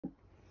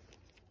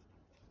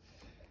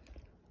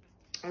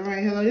All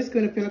right, hello, this is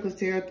Queen of Pentacles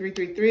Tarot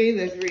 333.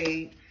 Let's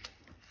read.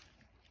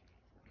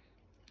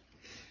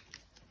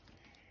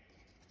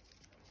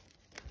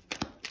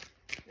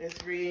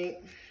 Let's read.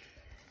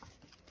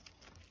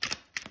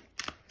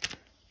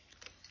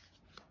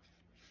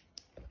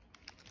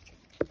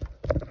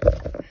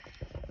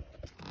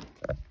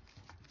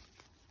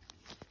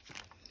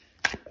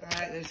 All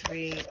right, let's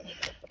read.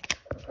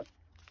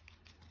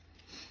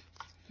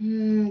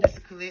 This is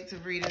a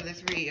collective reading.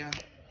 Let's read, y'all.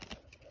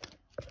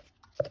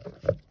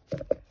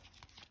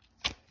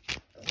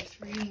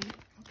 Let's read.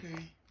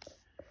 Okay.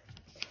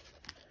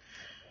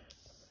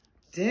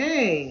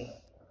 Dang.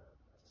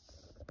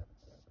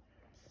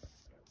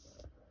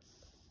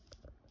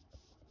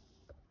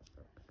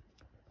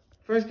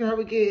 First card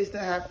we get is the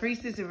High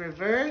Priestess in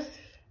reverse.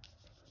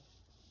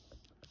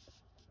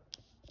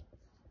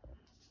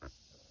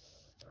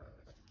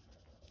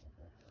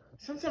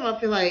 Sometimes I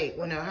feel like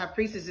when a High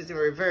Priestess is in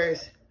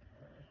reverse,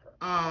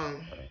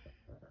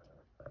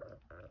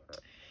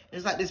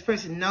 it's like this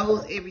person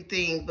knows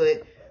everything,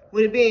 but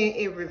with it being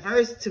in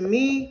reverse, to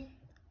me,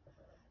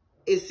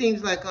 it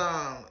seems like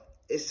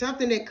it's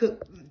something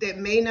that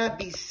may not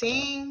be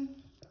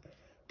seen,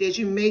 that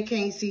you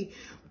can't see.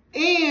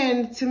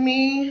 And to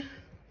me,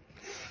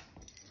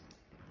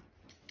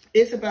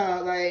 it's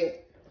about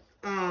like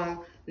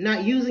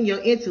not using your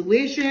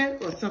intuition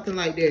or something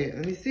like that.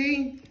 Let me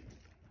see.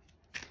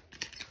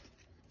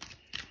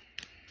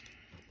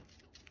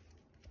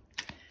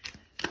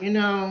 You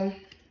know,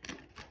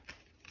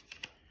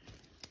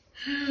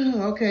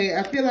 okay,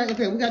 I feel like,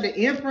 okay, we got the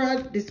Emperor,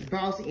 this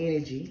boss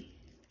energy,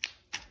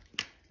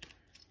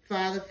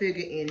 father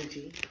figure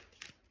energy.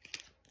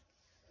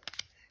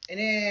 And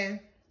then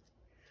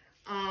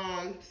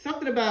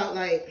something about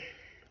like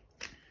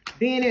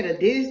being at a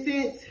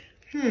distance.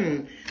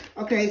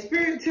 Okay,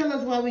 Spirit, tell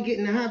us why we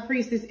getting the High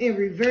Priestess in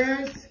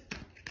reverse.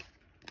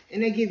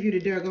 And they give you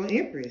the doggone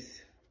Empress.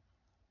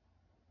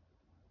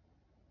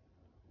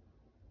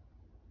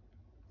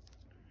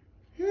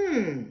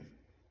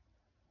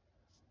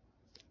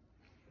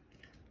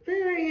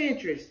 Very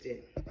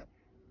interesting.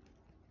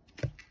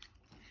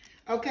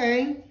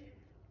 Okay.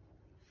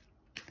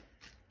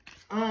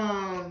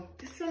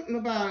 There's something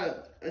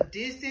about a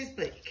distance,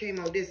 but it came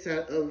on this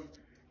side of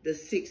the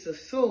Six of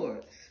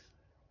Swords.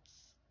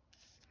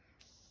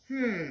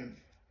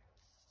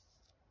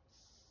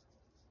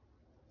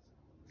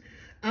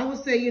 I would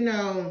say, you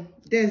know,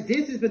 there's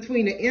distance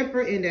between the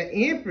Emperor and the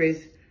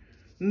Empress,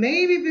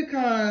 maybe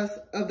because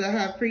of the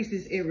High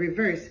Priestess in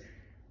reverse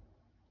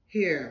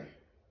here.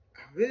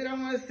 I really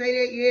don't want to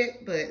say that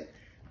yet, but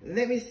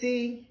let me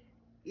see.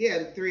 Yeah,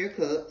 the Three of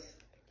Cups,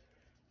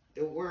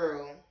 the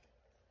World,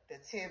 the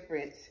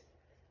Temperance,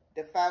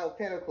 the Five of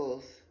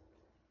Pentacles,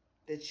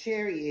 the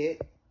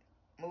Chariot,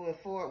 moving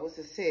forward with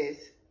success,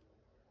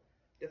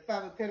 the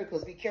Five of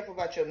Pentacles, be careful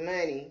about your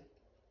money,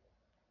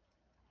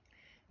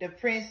 the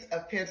Prince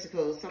of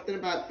Pentacles, something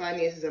about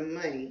finances and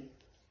money.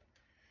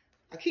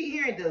 I keep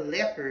hearing the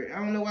Leopard. I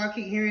don't know why I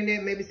keep hearing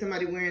that. Maybe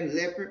somebody wearing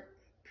leopard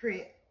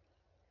print.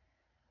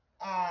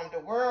 The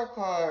World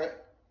card,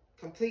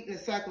 completing the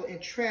cycle and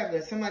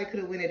traveling. Somebody could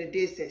have went at a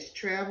distance,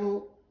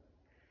 traveled.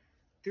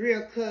 Three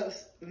of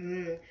Cups.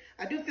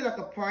 I do feel like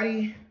a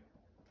party.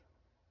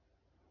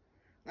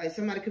 Like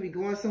somebody could be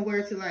going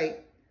somewhere to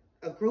like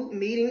a group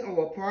meeting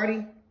or a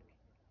party.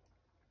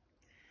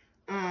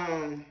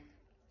 Then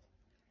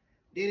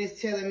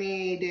it's telling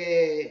me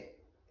that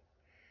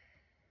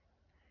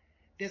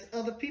there's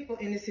other people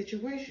in this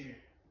situation.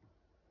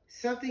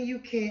 Something you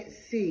can't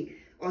see.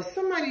 Or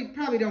somebody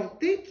probably don't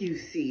think you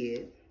see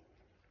it.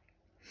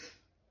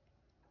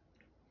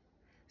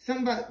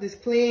 Something about this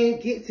plan,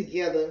 get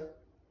together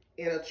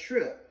in a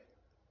trip.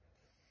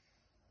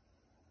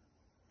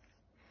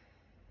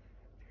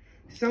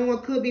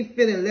 Someone could be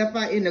feeling left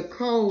out in the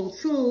cold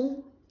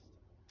too.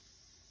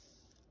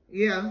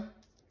 Yeah.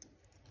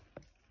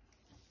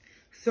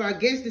 So I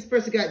guess this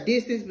person got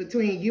distance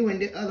between you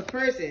and the other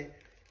person.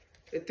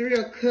 The Three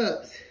of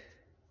Cups.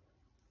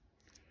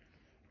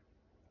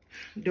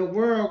 The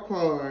World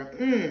card.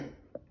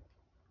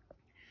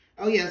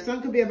 Oh, yeah.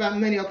 Some could be about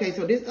money. Okay,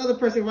 so this other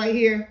person right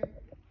here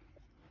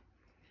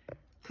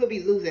could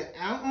be losing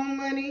out on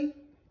money.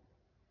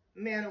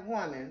 Man or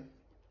woman.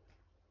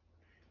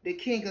 The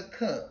King of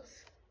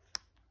Cups.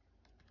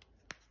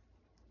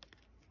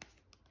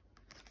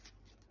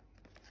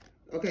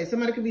 Okay,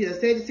 somebody could be a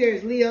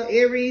Sagittarius, Leo,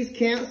 Aries,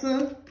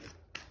 Cancer,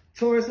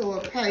 Taurus,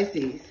 or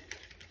Pisces.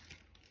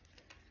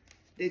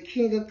 The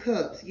King of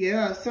Cups.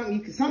 Yeah,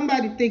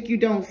 somebody think you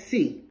don't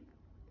see.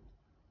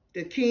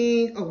 The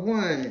King of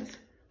Wands.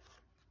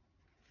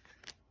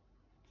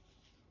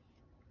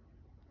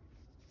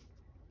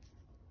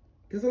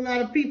 There's a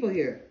lot of people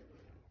here.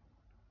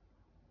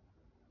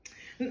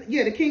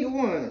 Yeah, the King of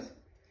Wands.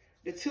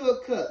 The Two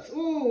of Cups.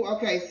 Ooh,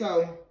 okay,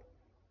 so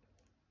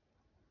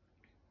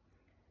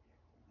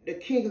the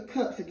King of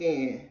Cups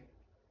again.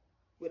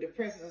 With the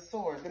Princess of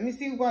Swords. Let me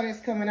see why that's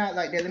coming out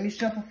like that. Let me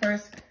shuffle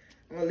first.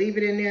 I'm going to leave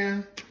it in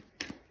there.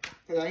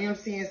 Because I am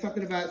seeing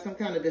something about some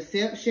kind of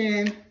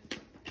deception.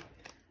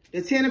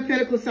 The 10 of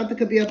Pentacles, something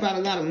could be about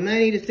a lot of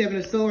money. The 7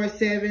 of Swords,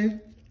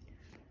 7.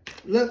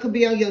 Luck could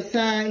be on your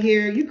side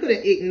here. You could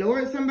have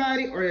ignored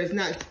somebody or is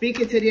not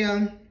speaking to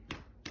them.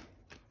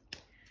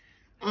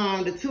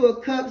 The 2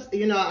 of Cups,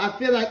 you know, I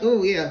feel like,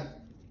 oh, yeah.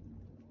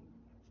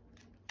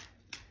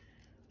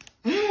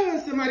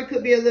 Somebody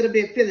could be a little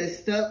bit feeling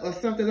stuck or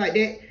something like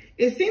that.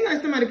 It seems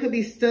like somebody could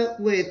be stuck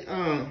with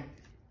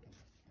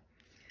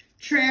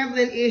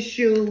traveling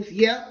issues.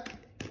 Yep.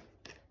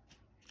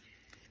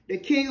 The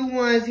King of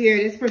Wands here.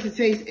 This person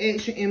takes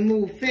action and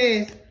move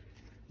fast.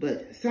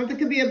 But something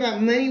could be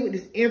about money with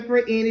this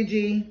Emperor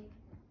energy.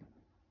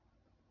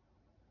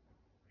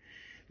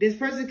 This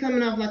person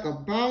coming off like a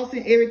boss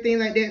and everything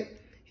like that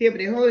here. But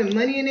they're holding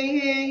money in their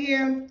hand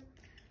here.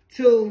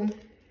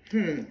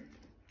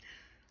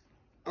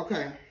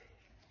 Okay.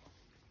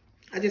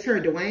 I just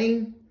heard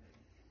Dwayne.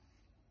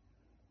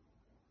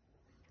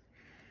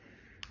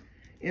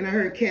 And I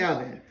heard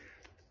Calvin.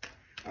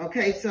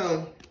 Okay,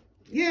 so,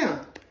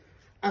 yeah.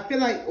 I feel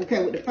like,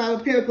 okay, with the 5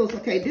 of Pentacles,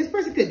 okay, this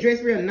person could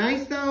dress real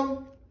nice,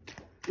 though.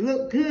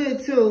 Look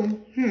good,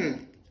 too.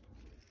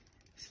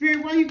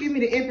 Spirit, why you give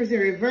me the Empress in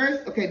reverse?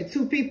 Okay, the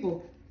 2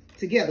 people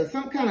together.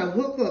 Some kind of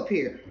hookup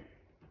here.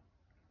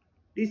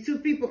 These 2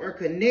 people are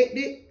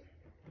connected.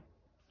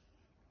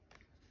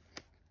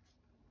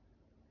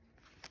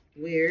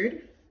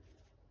 Weird.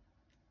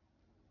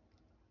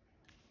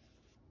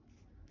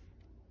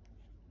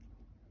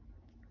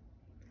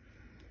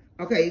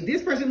 Okay,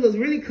 this person looks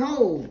really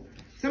cold.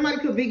 Somebody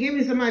could be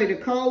giving somebody the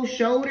cold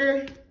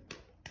shoulder.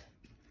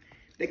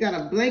 They got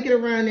a blanket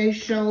around their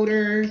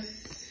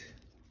shoulders.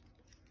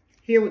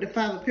 Here with the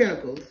 5 of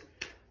Pentacles.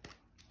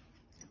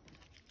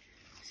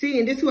 See,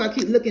 and this is who I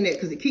keep looking at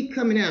because it keep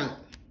coming out.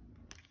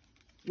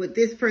 With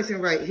this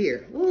person right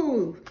here.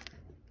 Ooh.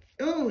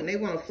 Oh, and they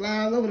want to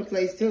fly all over the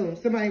place too.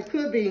 Somebody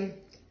could be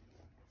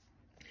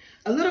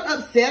a little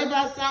upset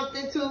about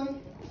something too.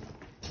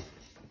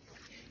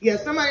 Yeah,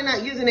 somebody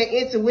not using their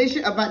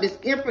intuition about this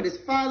Emperor, this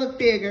father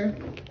figure.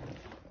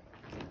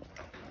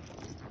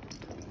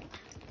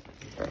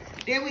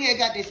 Then we had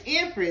got this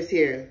Empress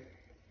here.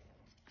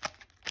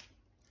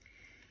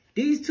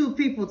 These 2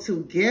 people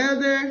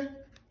together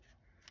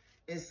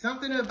is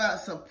something about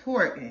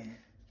supporting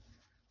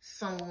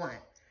someone.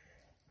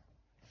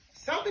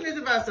 Something is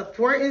about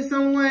supporting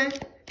someone.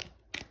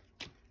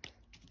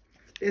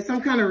 There's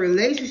some kind of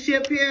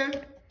relationship here.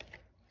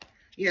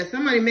 Yeah,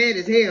 somebody mad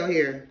as hell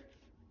here.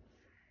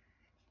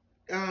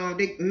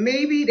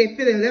 Maybe they're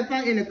feeling left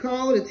out in the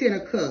cold. The 10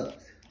 of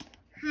Cups.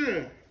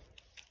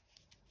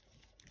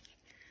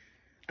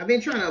 I've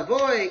been trying to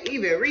avoid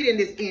even reading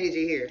this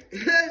energy here.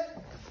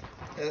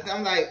 Because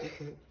I'm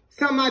like,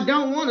 something I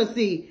don't want to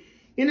see.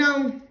 You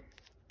know,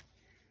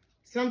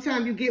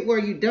 sometimes you get where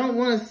you don't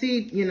want to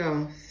see, you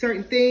know,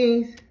 certain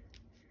things.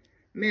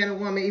 Man or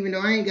woman, even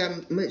though I ain't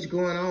got much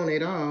going on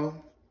at all.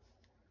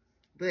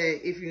 But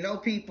if you know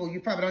people,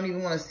 you probably don't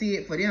even want to see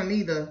it for them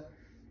either.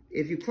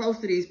 If you're close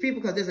to these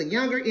people, because there's a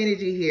younger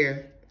energy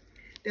here.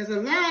 There's a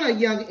lot of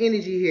young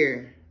energy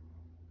here.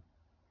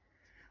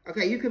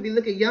 Okay, you could be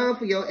looking young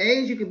for your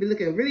age. You could be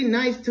looking really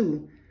nice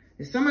too.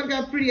 And somebody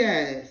got pretty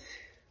eyes.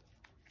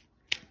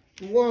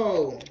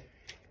 Whoa.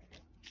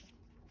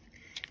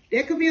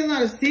 There could be a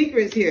lot of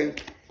secrets here.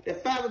 The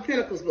 5 of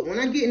Pentacles. But when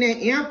I get in that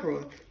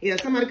Emperor, yeah,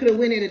 somebody could have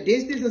went at a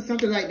distance or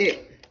something like that.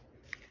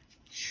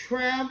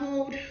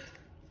 Traveled.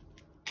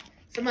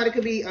 Somebody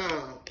could be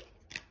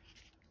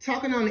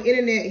talking on the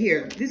internet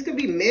here. This could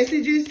be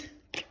messages.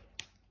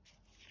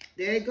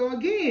 There you go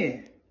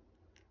again.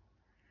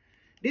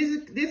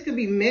 This could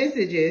be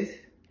messages.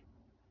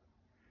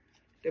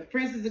 The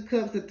Princess of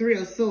Cups, the 3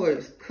 of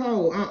Swords.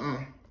 Cold,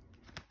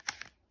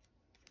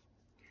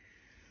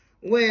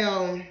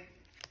 Well,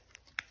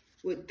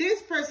 with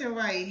this person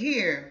right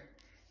here,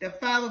 the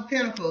 5 of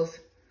Pentacles,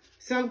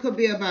 some could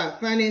be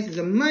about finances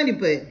and money,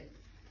 but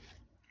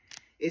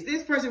is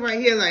this person right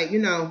here like, you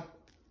know,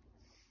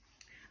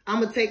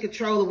 I'm going to take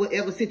control of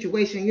whatever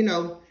situation, you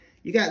know,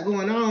 you got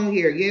going on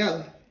here.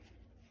 Yeah.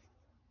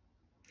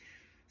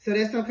 So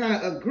there's some kind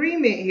of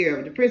agreement here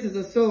with the Princess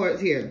of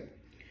Swords here.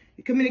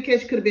 The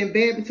communication could have been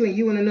bad between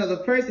you and another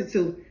person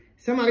too.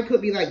 Somebody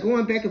could be like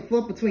going back and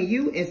forth between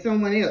you and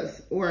someone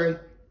else.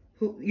 Or,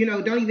 who, you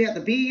know, don't even have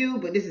to be you,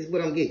 but this is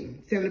what I'm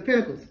getting. 7 of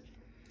Pentacles.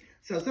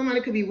 So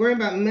somebody could be worried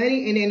about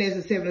money, and then there's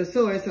a 7 of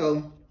Swords.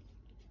 So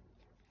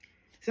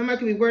somebody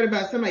could be worried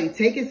about somebody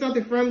taking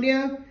something from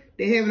them.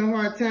 They're having a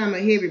hard time, a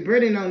heavy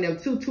burden on them.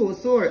 2 of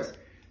Swords.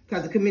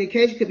 Because the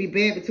communication could be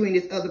bad between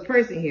this other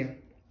person here.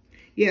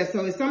 Yeah,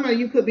 so it's somebody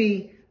you could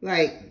be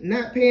like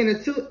not paying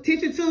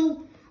attention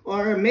to,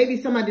 or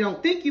maybe somebody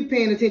don't think you're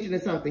paying attention to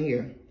something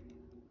here.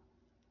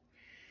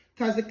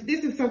 Because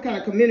this is some kind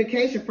of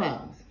communication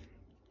problems.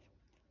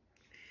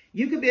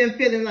 You could be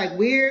feeling like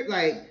weird,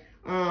 like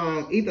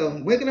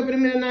either waking up in the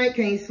middle of the night,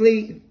 can't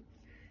sleep,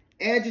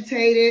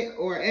 agitated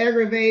or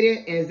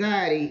aggravated,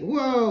 anxiety.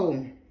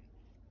 Whoa.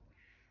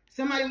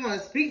 Somebody want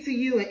to speak to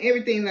you and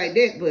everything like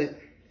that, but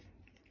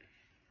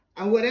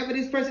whatever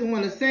this person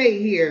want to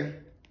say here,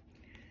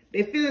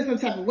 They feel in some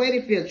type of way.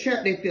 They feel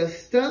trapped. They feel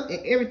stuck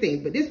and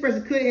everything. But this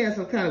person could have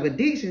some kind of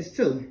addictions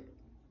too.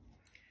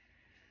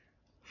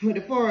 With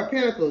the Four of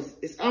Pentacles,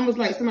 it's almost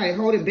like somebody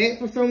holding back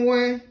for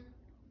someone.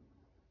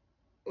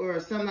 Or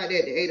something like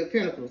that, the Eight of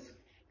Pentacles.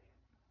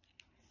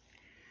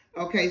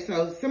 Okay,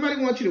 so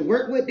somebody wants you to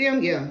work with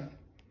them, yeah.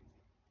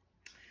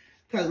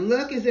 Because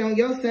luck is on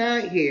your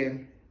side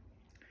here.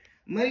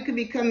 Money could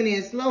be coming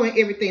in slow and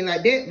everything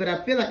like that, but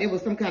I feel like there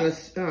was some kind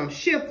of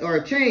shift or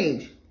a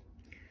change.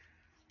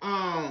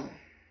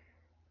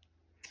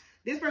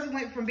 This person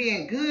went from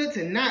being good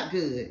to not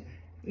good.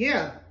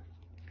 Yeah.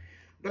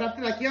 But I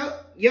feel like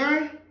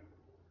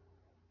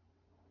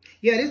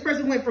this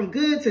person went from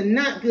good to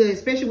not good,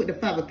 especially with the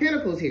Five of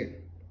Pentacles here.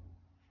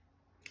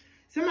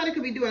 Somebody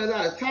could be doing a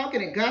lot of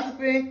talking and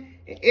gossiping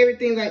and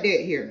everything like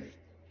that here.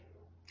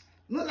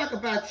 Look like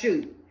about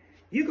you.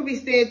 You could be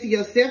staying to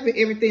yourself and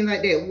everything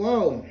like that.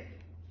 Whoa.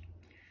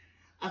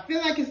 I feel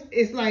like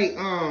it's like,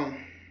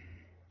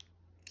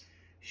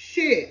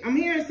 shit. I'm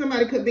hearing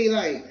somebody could be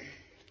like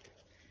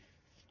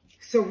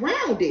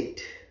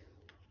surrounded.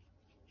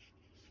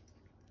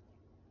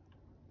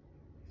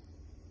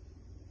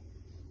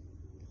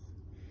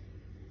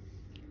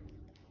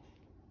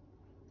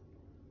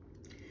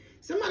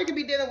 Somebody could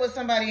be dealing with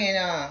somebody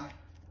and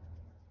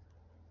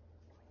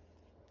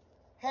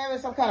having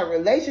some kind of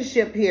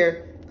relationship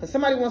here. Because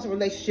somebody wants a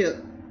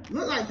relationship.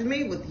 Look like to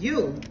me with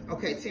you.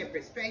 Okay,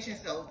 Temperance,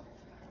 patience. So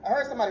I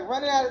heard somebody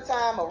running out of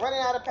time or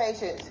running out of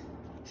patience.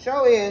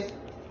 Show is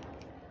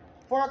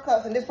Four of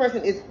Cups. And this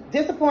person is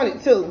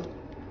disappointed too.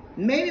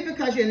 Maybe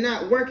because you're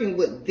not working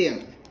with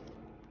them.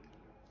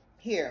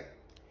 Here.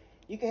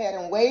 You can have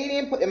them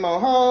waiting, put them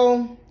on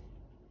hold.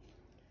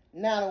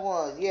 Nine of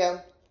Wands, yeah.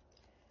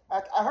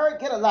 I heard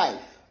get a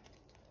life.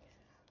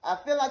 I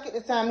feel like at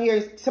this time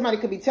here, somebody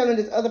could be telling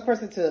this other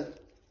person to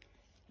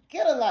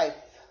get a life.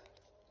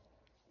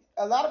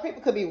 A lot of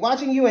people could be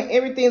watching you and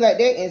everything like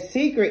that in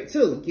secret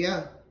too.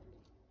 Yeah.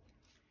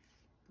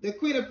 The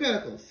Queen of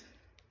Pentacles.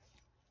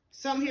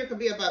 Something here could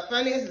be about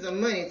finances or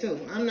money too.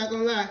 I'm not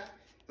going to lie.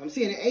 I'm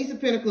seeing the Ace of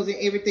Pentacles and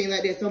everything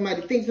like that.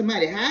 Somebody thinks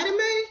somebody hiding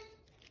money.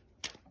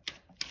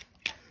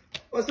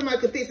 Or somebody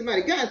could think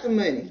somebody got some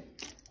money.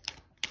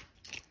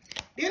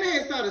 Then I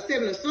had saw the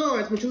Seven of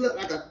Swords, which look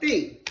like a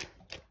thief.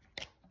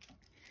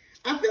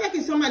 I feel like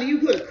it's somebody you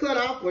could have cut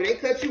off, or they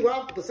cut you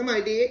off, but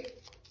somebody did.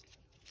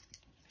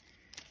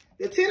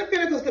 The Ten of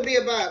Pentacles could be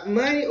about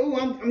money. Oh,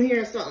 I'm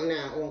hearing something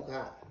now. Oh,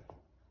 God.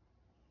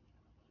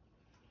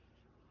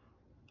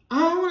 I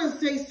don't want to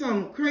say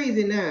something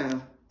crazy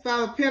now.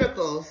 Five of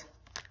Pentacles.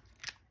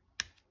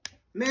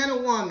 Man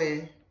or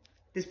woman.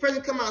 This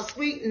person come out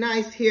sweet,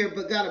 nice here,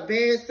 but got a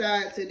bad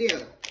side to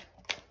them.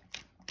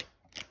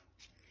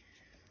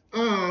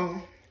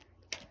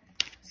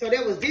 So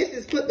there was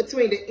distance put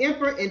between the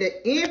Emperor and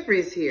the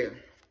Empress here.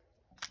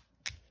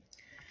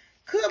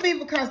 Could be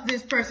because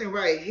this person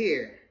right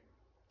here.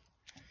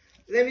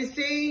 Let me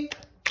see.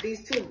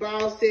 These two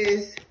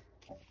bosses.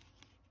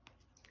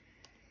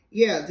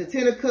 Yeah, the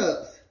Ten of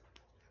Cups.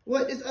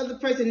 What, this other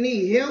person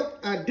need help?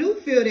 I do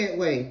feel that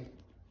way.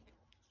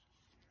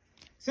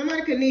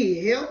 Somebody could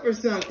need help or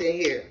something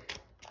here.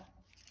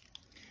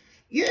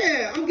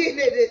 Yeah, I'm getting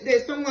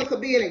that someone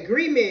could be in an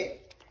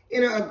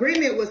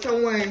agreement with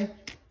someone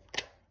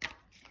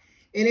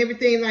and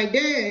everything like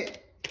that.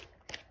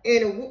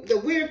 And the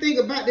weird thing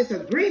about this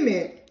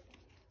agreement,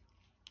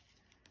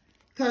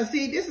 because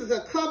see, this is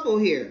a couple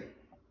here.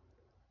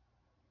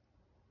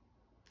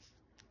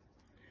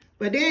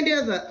 But then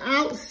there's an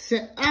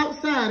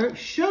outsider.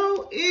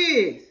 Show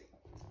is.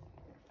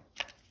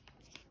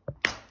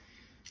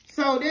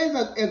 So there's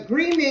an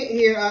agreement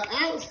here, an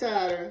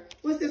outsider.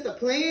 What's this, a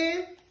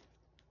plan?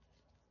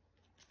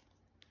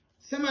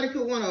 Somebody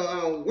could want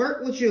to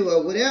work with you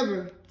or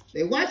whatever.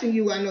 They're watching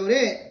you, I know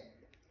that.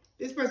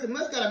 This person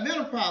must got a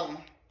mental problem.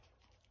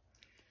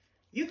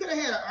 You could have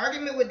had an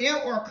argument with them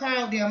or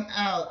called them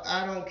out.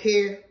 I don't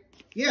care.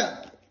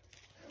 Yeah.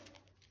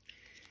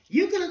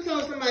 You could have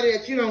told somebody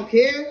that you don't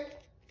care.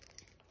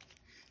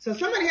 So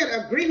somebody had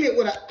an agreement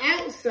with an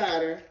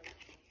outsider.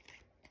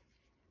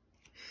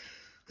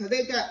 Because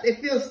they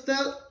feel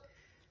stuck.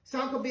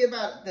 Some could be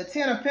about the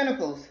Ten of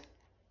Pentacles.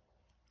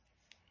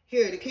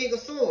 Here, the King of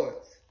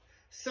Swords.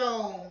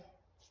 So,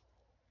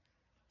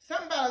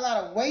 something about a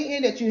lot of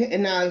waiting that you,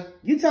 and now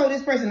you told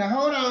this person to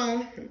hold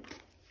on.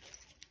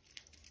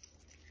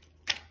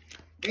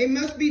 They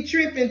must be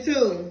tripping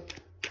too.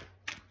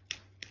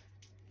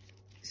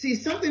 See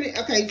something,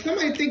 okay,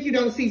 somebody think you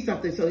don't see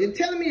something. So you're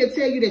telling me to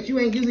tell you that you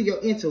ain't using your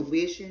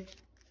intuition.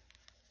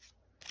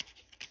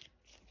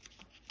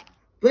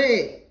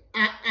 But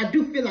I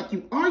do feel like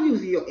you are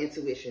using your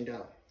intuition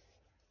though.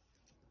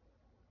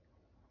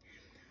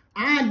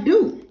 I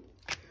do.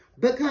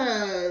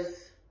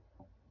 Because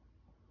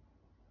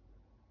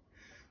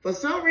for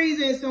some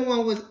reason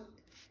someone was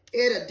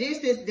at a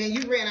distance, then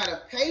you ran out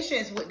of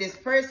patience with this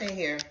person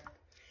here.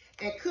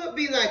 It could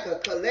be like a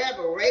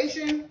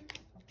collaboration.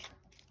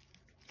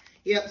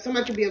 Yep,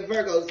 somebody could be a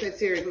Virgo,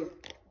 Sagittarius.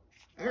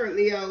 I heard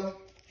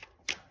Leo,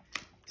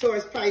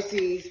 Taurus,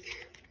 Pisces,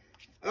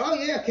 Oh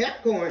yeah,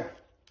 Capricorn.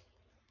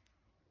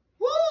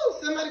 Woo!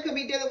 Somebody could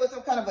be dealing with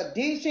some kind of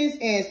addictions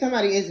and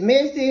somebody is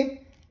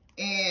messy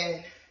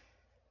and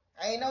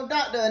I ain't no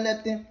doctor or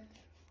nothing.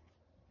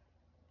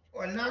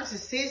 Or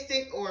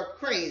narcissistic or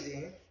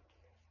crazy.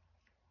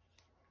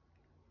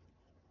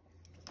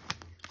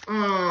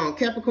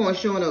 Capricorn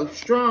showing up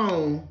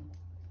strong.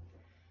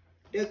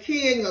 The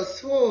King of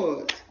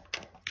Swords.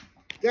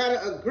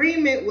 Got an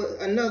agreement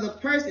with another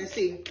person.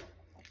 See,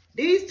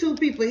 these two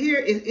people here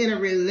is in a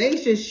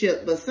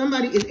relationship, but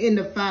somebody is in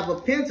the Five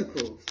of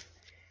Pentacles.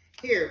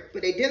 Here,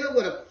 but they dealing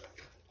with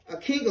a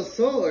King of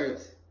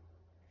Swords.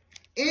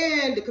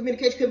 And the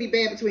communication could be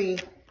bad between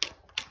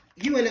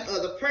you and the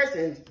other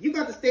person. You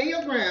got to stand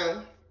your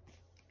ground.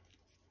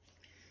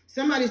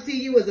 Somebody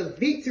see you as a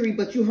victory,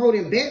 but you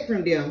holding back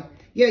from them.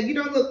 Yeah, you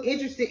don't look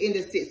interested in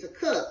the Six of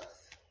Cups.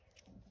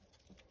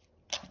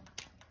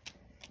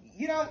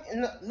 You don't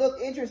look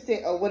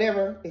interested or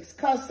whatever. It's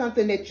cause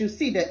something that you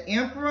see. The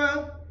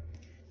Emperor,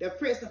 the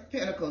Prince of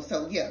Pentacles.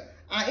 So yeah,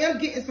 I am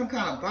getting some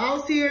kind of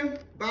boss here.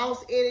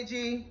 Boss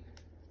energy.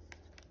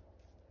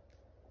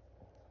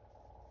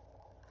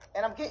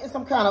 And I'm getting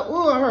some kind of,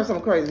 ooh, I heard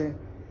something crazy.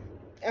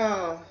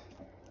 I'm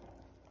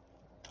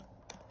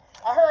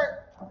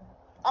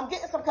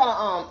getting some kind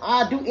of,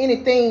 I'll do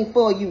anything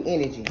for you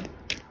energy.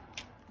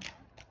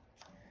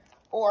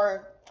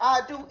 Or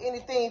I'll do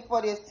anything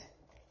for this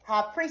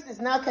High Priestess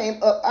now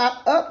came up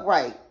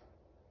upright.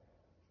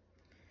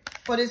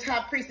 For this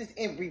High Priestess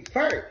in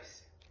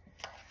reverse.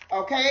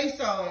 Okay,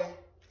 so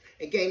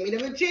it gave me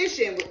the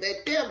Magician with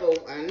that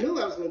Devil. I knew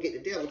I was going to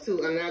get the Devil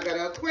too. And now I got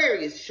an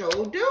Aquarius.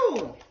 Show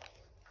do.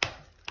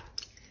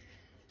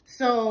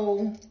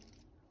 So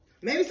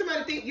maybe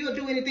somebody think you'll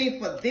do anything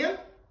for them.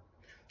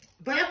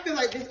 But I feel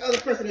like this other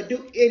person will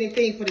do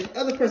anything for this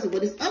other person. Well,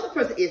 this other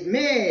person is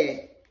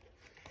mad.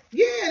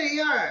 Yeah, they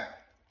are.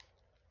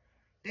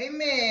 They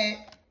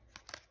mad.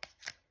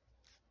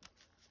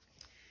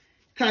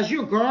 Because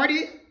you're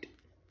guarded.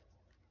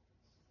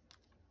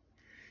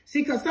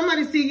 See, because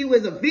somebody see you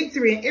as a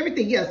victory and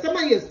everything. Yeah,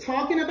 somebody is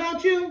talking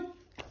about you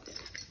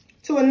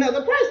to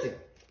another person.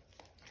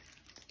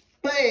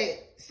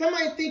 But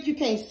somebody think you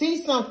can't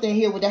see something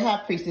here with the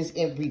High Priestess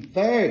in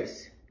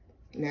reverse.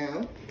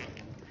 Now,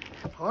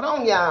 hold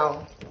on,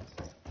 y'all.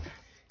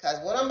 Because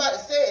what I'm about to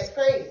say is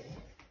crazy.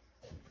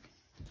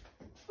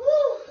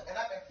 Whew, and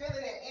I've been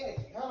feeling that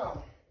energy. Hold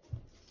on.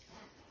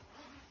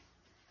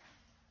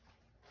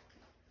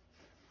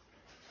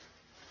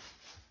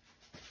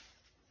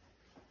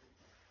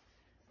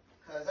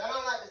 Because I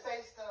don't like to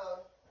say stuff.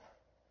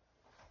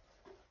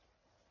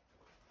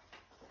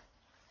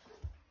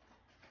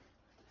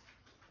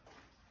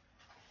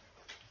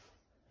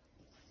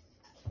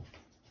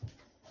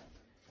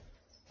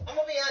 I'm going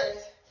to be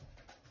honest.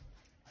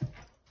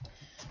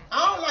 I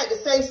don't like to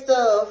say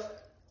stuff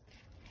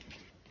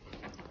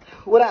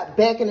without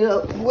backing it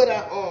up,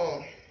 without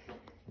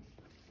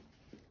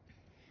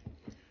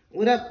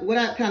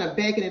kind of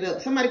backing it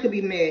up. Somebody could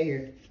be mad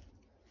here.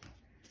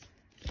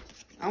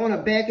 I want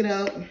to back it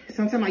up.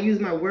 Sometimes I use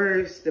my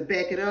words to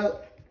back it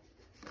up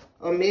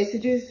or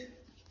messages.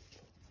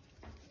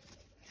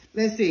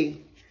 Let's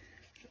see.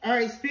 All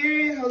right,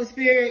 Spirit, Holy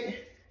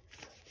Spirit,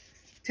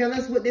 tell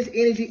us what this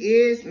energy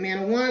is,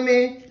 man or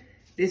woman.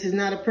 This is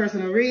not a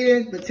personal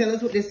reading, but tell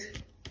us what this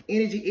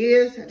energy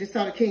is. I just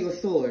saw the King of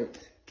Swords.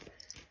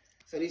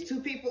 So these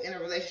two people in a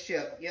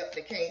relationship, yep,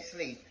 they can't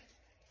sleep.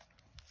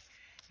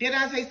 Did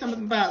I say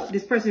something about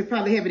this person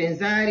probably having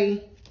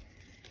anxiety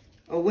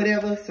or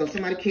whatever, so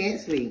somebody can't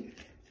sleep?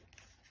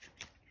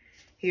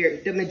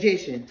 Here, the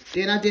Magician.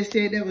 Then I just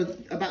said that was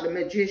about the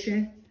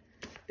Magician.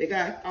 They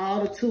got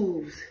all the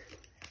tools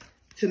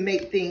to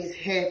make things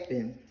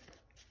happen.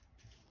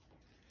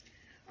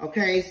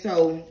 Okay,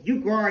 so you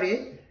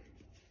guarded.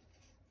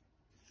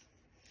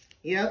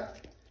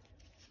 Yep.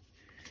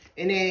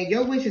 And then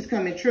your wish is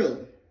coming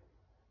true.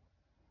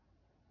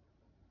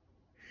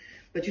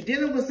 But you're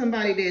dealing with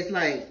somebody that's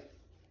like,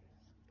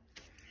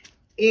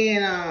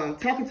 in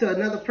talking to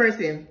another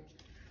person,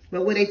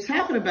 but what they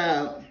talking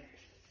about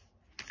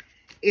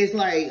is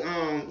like,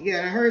 yeah,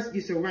 and I heard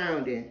you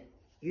surrounded.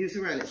 You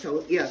surrounded.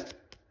 So yeah,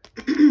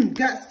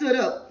 got stood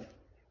up.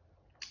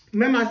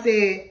 Remember I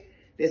said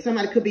that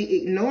somebody could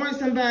be ignoring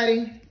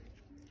somebody.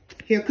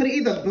 Here, could have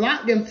either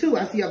blocked them too.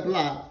 I see a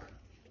block.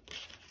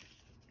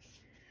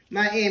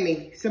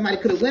 Miami, somebody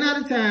could have went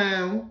out of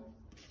town.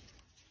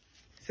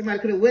 Somebody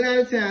could have went out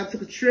of town,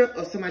 took a trip,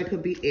 or somebody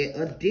could be at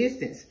a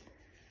distance.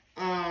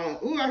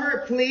 Ooh, I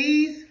heard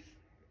please.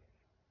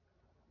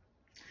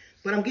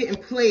 But I'm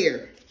getting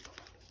player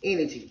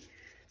energy.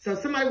 So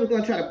somebody was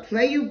going to try to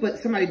play you, but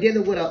somebody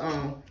dealing with a,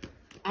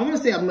 I want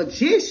to say a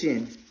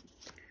magician.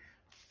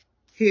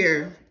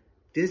 Here,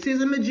 this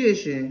is a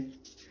magician.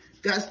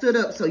 Got stood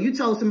up, so you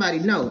told somebody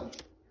no,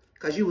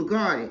 because you were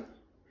guarded.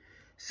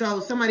 So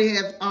somebody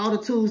have all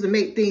the tools to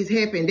make things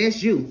happen.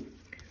 That's you.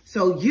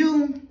 So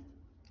you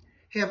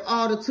have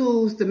all the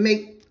tools to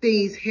make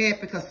things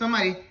happen because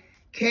somebody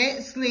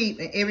can't sleep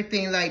and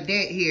everything like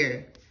that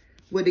here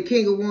with the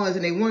King of Wands,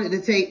 and they wanted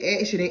to take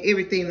action and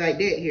everything like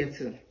that here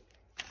too.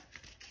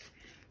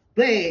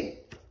 But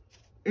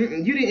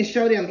you didn't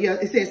show them. Yeah,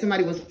 it said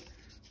somebody was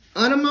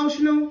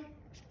unemotional.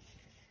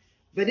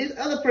 But this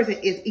other person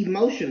is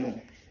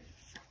emotional.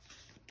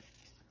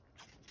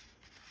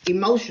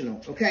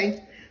 Emotional,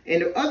 okay?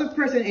 And the other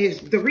person is,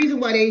 the reason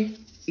why they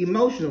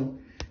emotional,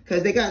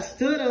 because they got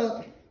stood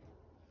up,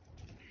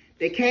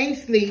 they can't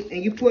sleep,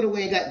 and you put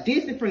away and got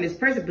distant from this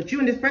person, but you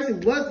and this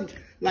person was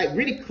like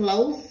really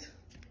close.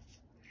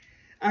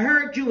 I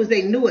heard you was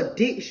their new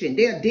addiction.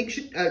 Their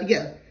addiction,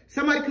 yeah.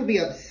 Somebody could be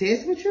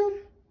obsessed with you.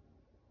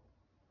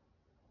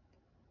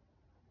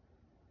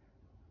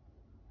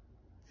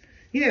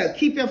 Yeah,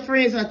 keep your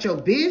friends out your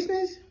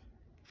business.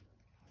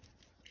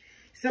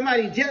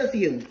 Somebody jealous of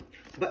you.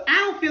 But I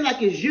don't feel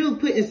like it's you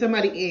putting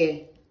somebody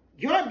in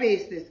your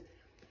business.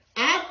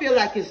 I feel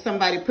like it's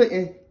somebody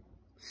putting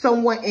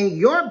someone in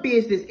your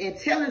business and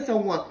telling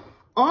someone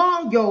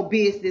all your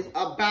business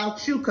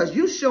about you, because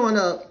you showing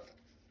up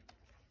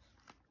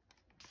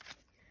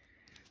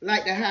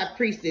like the high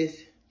priestess,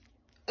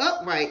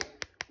 upright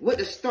with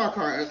the star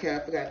card. Okay, I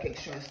forgot I can't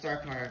show the star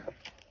card.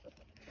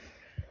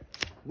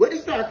 With the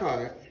star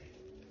card.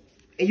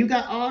 And you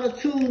got all the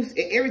tools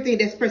and everything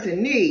this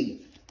person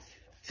needs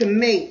to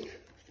make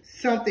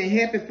something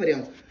happen for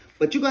them.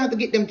 But you're going to have to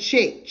get them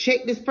checked.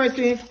 Check this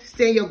person,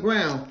 stand your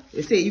ground.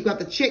 They say you got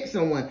to check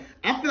someone.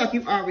 I feel like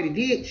you already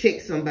did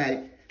check somebody.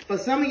 For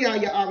some of y'all,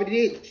 you already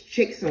did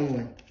check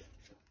someone.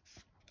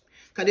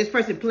 Because this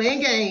person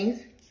playing games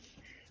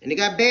and they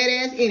got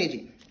badass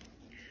energy.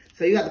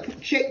 So you have to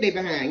check they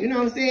behind. You know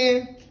what I'm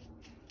saying?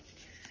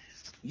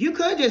 You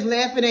could just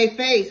laugh in their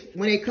face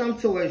when they come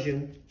towards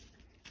you.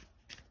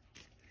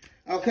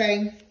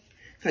 Okay?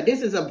 Because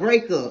this is a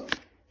breakup.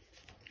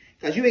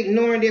 Because you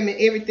ignoring them and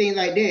everything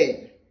like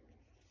that.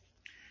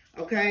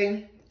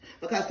 Okay?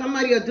 Because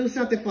somebody will do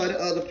something for the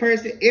other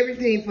person.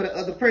 Everything for the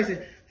other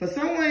person. For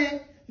someone,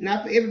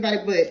 not for everybody,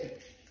 but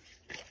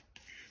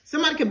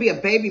somebody could be a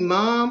baby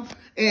mom.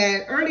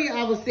 And earlier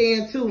I was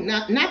saying too,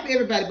 not for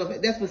everybody,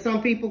 but that's for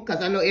some people.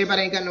 Because I know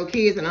everybody ain't got no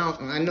kids. And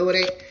I know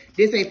that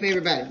this ain't for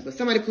everybody. But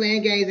somebody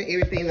playing games and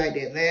everything like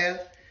that.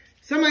 Laugh.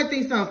 Somebody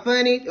thinks something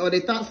funny, or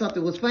they thought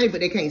something was funny, but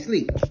they can't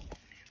sleep.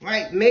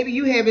 Right? Maybe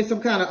you having some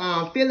kind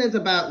of feelings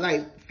about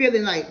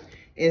feeling like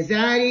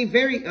anxiety,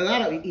 a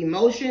lot of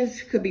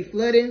emotions could be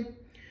flooding.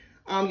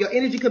 Your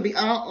energy could be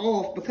all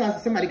off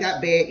because somebody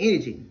got bad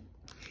energy.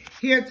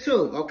 Here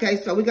too, okay?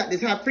 So we got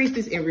this high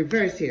priestess in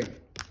reverse here.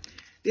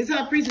 This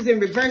high priestess in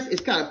reverse is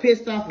kind of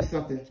pissed off or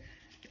something.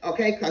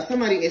 Okay? Because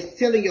somebody is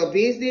telling your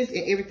business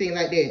and everything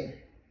like that.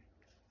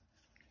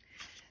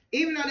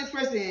 Even though this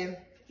person,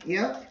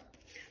 yep.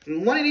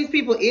 One of these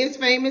people is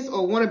famous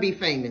or want to be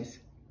famous.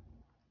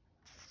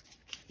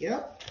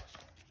 Yep.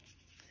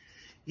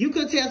 You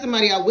could tell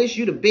somebody, I wish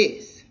you the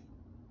best.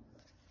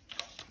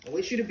 I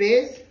wish you the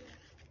best.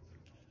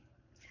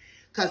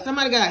 Because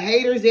somebody got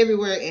haters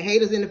everywhere and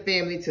haters in the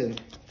family too.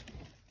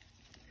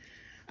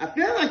 I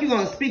feel like you're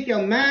going to speak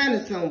your mind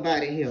to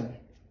somebody here.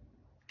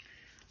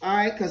 All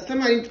right? Because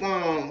somebody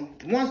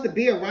wants to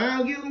be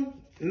around you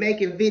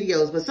making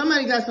videos. But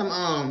somebody got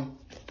some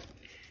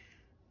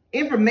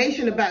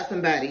information about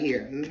somebody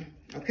here.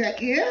 Okay?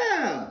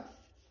 Yeah.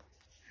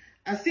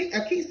 I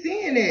keep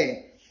seeing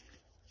that.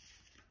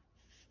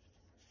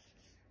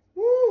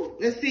 Woo.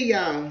 Let's see,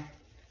 y'all.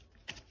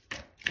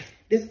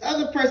 This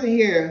other person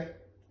here,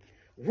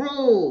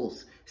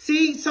 rules.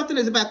 See, something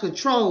is about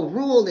control,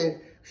 ruling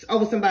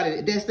over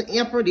somebody. That's the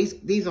emperor.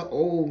 These are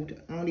old.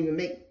 I don't even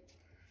make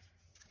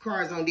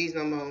cards on these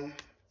no more.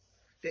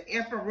 The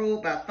emperor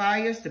ruled by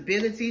fire,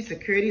 stability,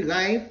 security,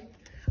 life.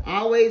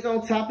 Always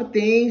on top of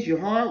things. You're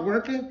hard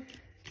working,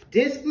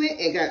 disciplined,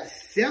 and got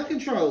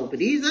self-control. But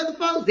these other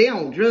folks, they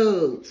on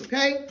drugs,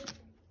 okay?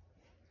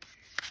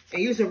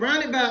 And you're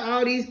surrounded by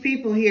all these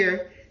people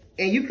here,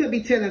 and you could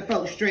be telling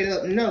folks straight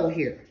up no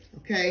here,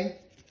 okay?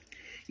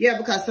 Yeah,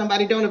 because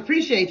somebody don't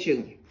appreciate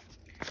you.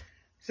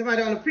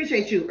 Somebody don't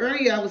appreciate you.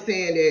 Earlier, I was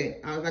saying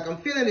that, I was like, I'm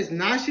feeling this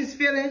nauseous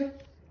feeling.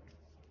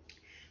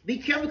 Be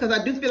careful, because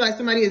I do feel like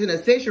somebody is in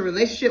a sexual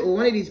relationship with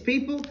one of these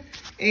people,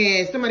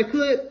 and somebody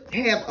could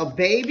have a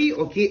baby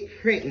or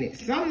get pregnant.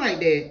 Something like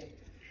that.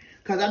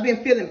 Because I've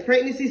been feeling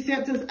pregnancy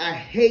symptoms. I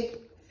hate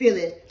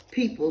feeling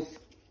people's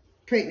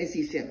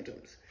pregnancy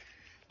symptoms.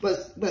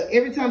 But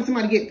every time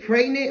somebody get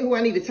pregnant who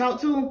I need to talk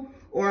to,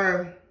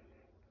 or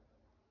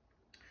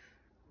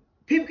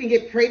people can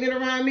get pregnant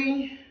around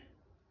me,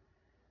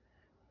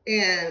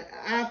 and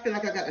I feel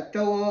like I got to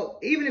throw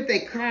up. Even if they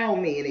call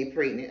me and they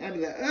pregnant, I'd be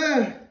like,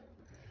 ugh.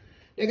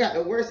 They got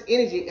the worst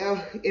energy.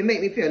 It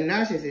make me feel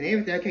nauseous and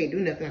everything. I can't do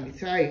nothing. I be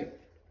tired.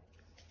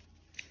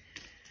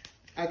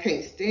 I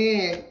can't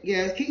stand.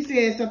 Yeah, keep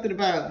saying something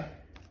about,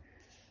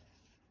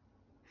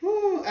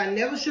 I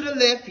never should have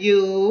left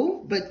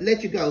you, but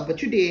let you go.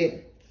 But you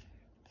did.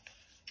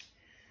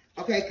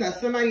 Okay, because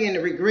somebody in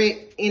the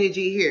regret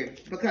energy here.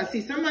 Because,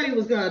 see, somebody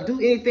was going to do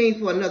anything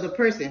for another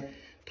person.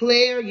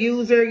 Player,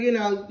 user, you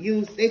know,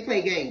 they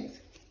play games.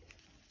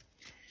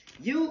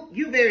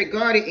 You very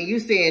guarded, and you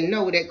saying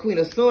no with that Queen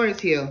of Swords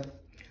here.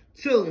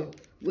 Two,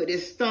 with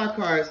this star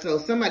card. So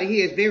somebody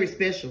here is very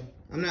special.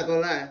 I'm not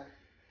going to lie.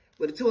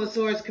 With the Two of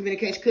Swords,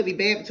 communication could be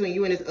bad between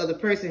you and this other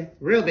person.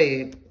 Real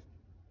bad.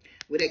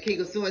 With that King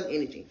of Swords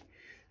energy.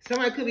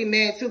 Somebody could be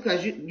mad too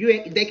because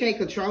they can't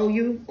control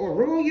you or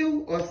rule you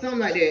or something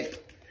like that.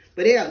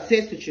 But they're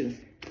obsessed with you.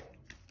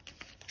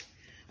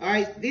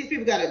 Alright, these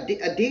people got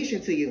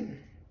addiction to you.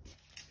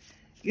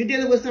 You're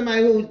dealing with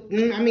somebody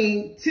who, I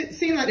mean,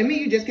 seems like to me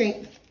you just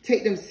can't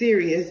take them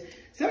serious.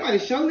 Somebody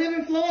sure live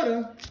in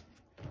Florida.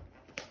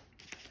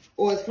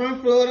 Or is from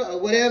Florida or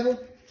whatever.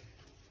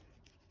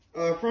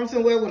 Or from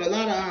somewhere with a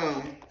lot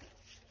of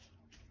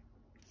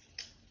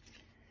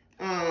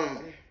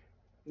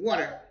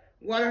water.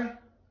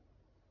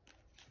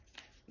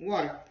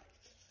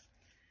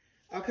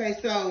 Okay,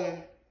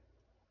 so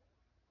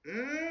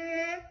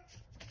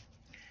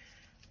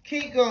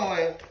keep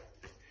going.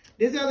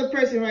 This other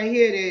person right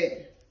here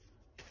that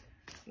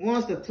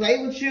wants to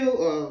play with you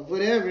or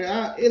whatever,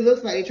 it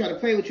looks like they try to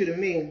play with you to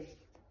me.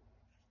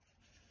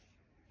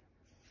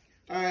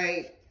 All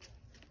right.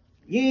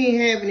 You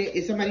ain't having it.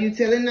 It's somebody you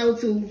telling no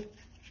to.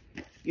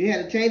 You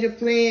had a change of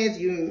plans.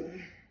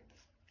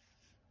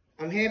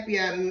 I'm happy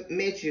I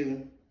met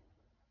you.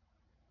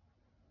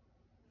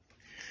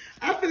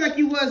 I feel like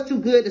you was too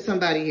good to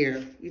somebody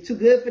here. You're too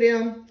good for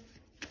them.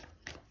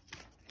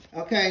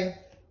 Okay.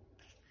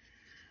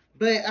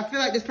 But I feel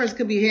like this person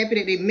could be happy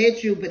that they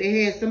met you, but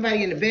they had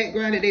somebody in the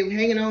background that they were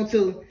hanging on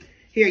to.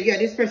 Here, yeah,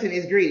 this person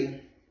is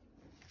greedy.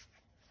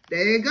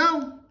 There you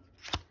go.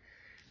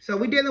 So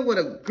we're dealing with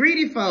a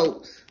greedy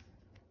folks.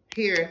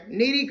 Here,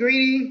 needy,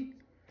 greedy.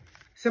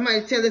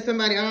 Somebody telling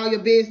somebody all your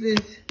business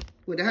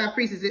with the high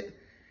priestess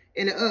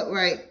in the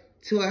upright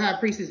to a high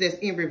priestess that's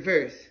in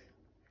reverse.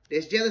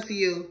 That's jealous of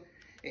you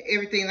and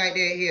everything like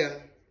that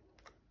here.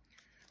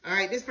 All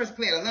right, this person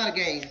playing a lot of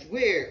games.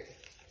 Weird.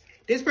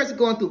 This person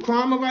going through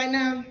karma right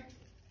now.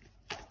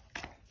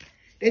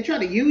 They try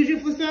to use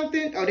you for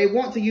something or they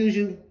want to use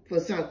you for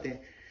something.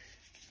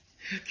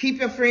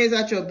 Keep your friends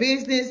out your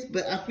business,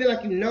 but I feel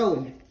like you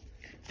know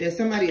that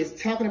somebody is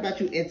talking about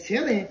you and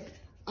telling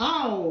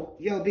all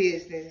your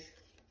business.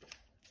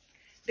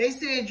 They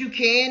said you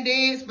can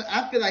dance, but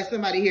I feel like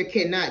somebody here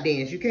cannot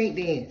dance. You can't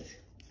dance.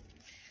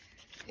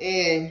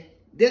 And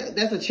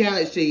that's a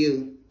challenge to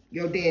you,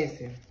 your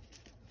dancing.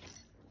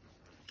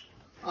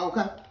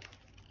 Okay.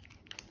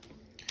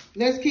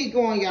 Let's keep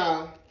going,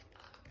 y'all.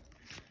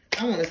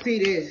 I want to see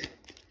this.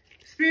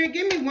 Spirit,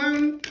 give me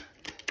one.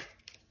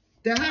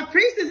 The high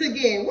priestess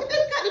again. What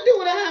this got to do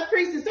with a high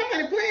priestess?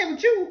 Somebody playing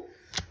with you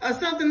or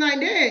something like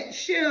that.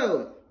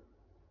 Shoot.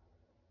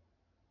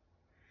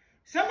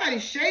 Somebody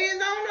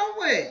shades on or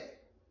what?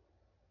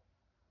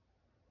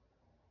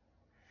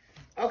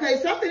 Okay,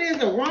 something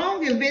is a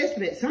wrong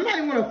investment.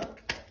 Somebody want to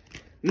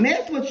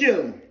mess with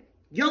you.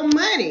 Your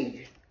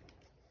money.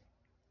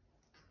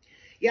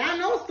 Yeah, I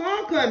know a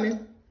storm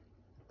coming.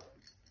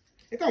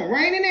 It's going to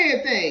rain and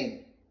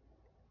everything.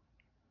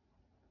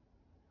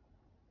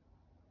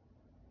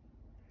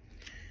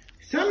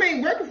 Something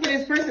ain't working for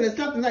this person or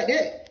something like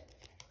that.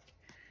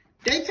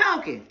 They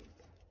talking.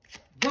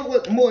 But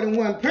with more than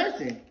one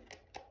person.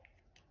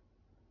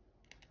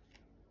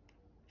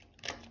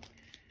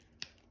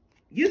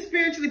 You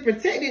spiritually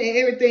protected and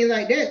everything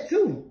like that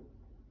too.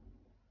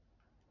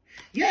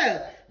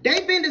 Yeah,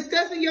 they've been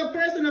discussing your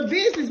personal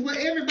business with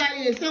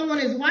everybody and someone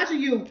is watching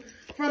you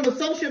from a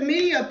social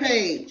media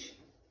page.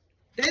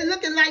 They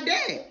looking like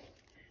that.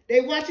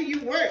 They watching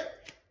you work.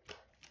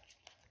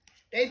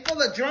 They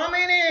full of drama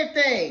and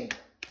everything.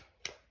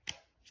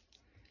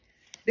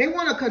 They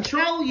want to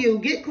control you,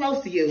 get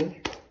close to you.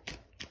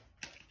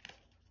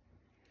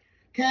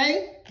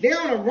 Okay? They're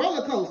on a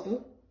roller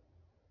coaster.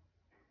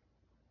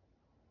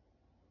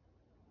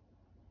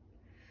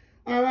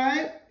 All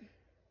right?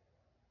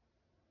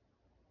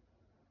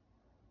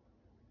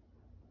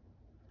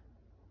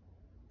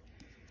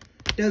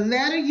 The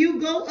ladder you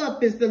go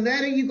up is the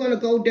ladder you're going to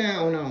go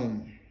down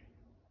on.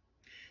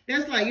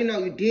 That's like, you know,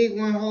 you dig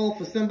one hole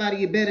for somebody,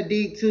 you better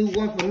dig two.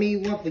 One for me,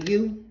 one for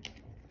you.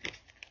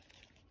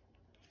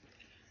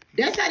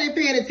 That's how they're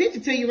paying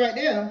attention to you right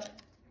there.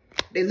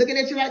 They're looking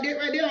at you like that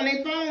right there on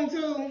their phone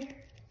too.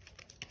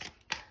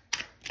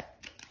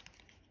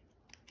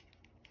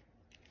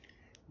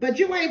 But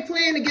you ain't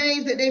playing the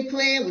games that they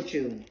playing with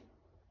you.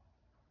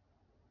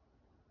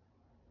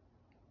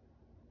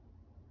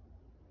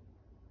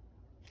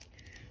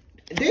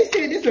 They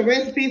said this is a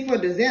recipe for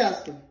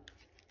disaster.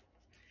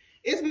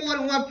 It's more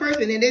than one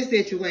person in this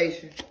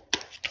situation.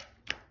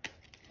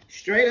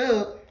 Straight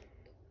up.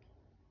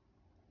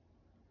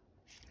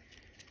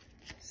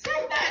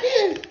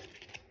 Somebody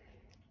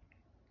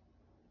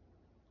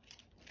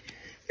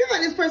feel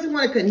like this person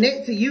want to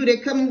connect to you. They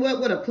coming up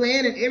with a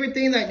plan and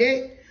everything like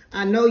that.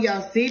 I know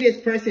y'all see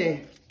this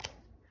person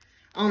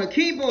on a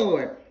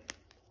keyboard.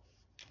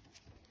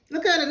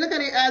 Look at it. Look at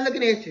their eye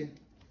looking at you.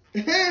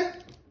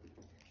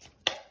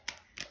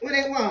 What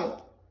they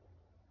want?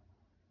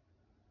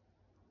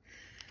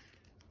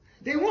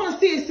 They want to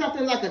see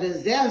something like a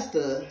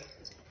disaster.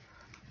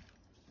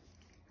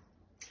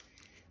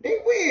 They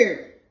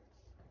weird.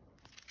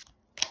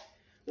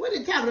 What are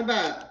they talking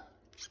about?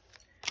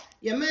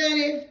 Your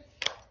money?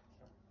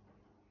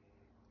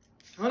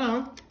 Hold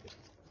on.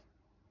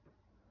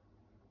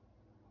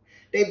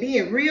 They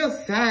being real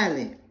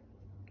silent.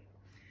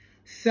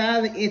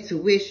 Silent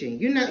intuition.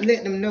 You're not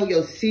letting them know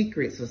your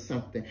secrets or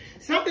something.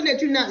 Something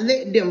that you're not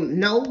letting them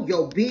know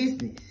your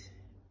business.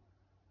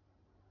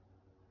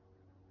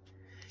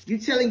 You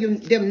telling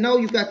them no,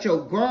 you got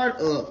your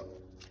guard up.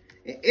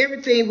 And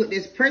everything with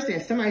this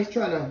person, somebody's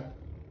trying to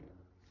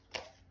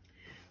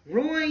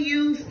ruin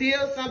you,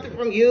 steal something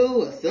from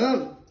you or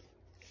something.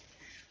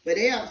 But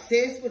they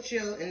obsessed with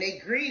you and they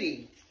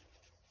greedy.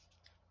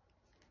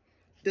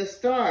 The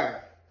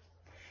Star.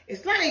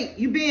 It's like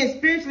you being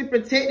spiritually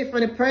protected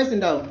from the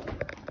person though.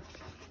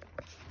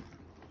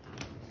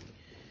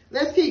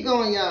 Let's keep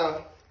going,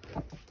 y'all.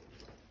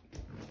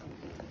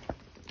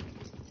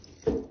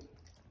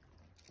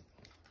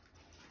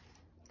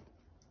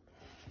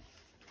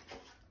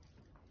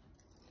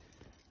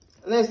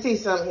 Let's see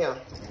something here.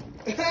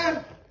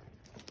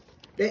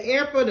 The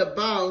Emperor, the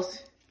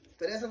boss.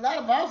 But there's a lot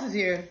of bosses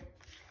here.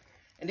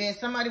 And then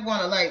somebody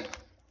want to, like,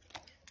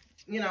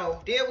 you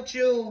know, deal with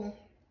you.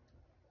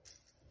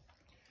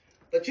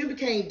 But you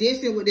became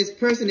distant with this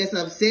person that's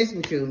obsessed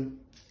with you.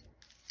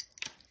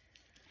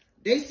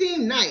 They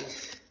seem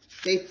nice.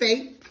 They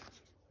fake.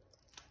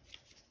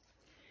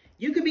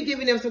 You could be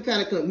giving them some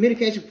kind of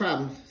communication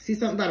problems. See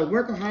something about a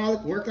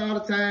workaholic, work all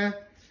the time,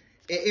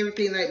 and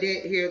everything like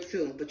that here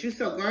too. But you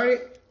so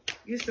guarded.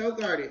 You so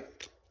guarded.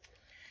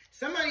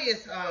 Somebody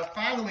is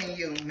following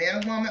you,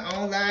 man or woman,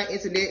 online,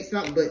 internet,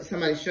 something, but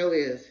somebody show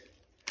is.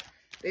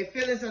 They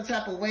feeling some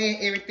type of way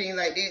and everything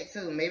like that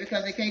too. Maybe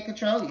because they can't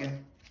control you.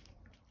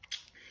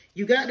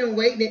 You got them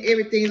waiting and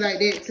everything like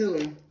that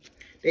too.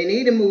 They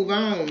need to move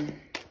on.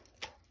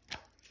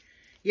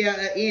 Yeah,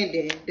 an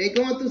ending. They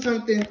going through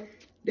something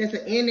that's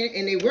an ending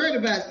and they worried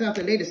about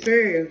something. They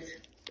disturbed.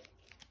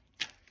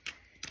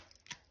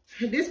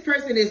 This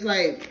person is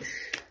like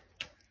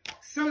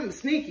something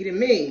sneaky to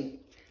me.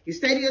 You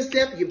stay to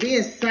yourself, you're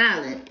being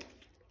silent.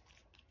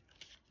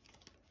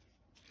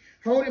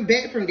 Holding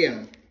back from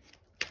them.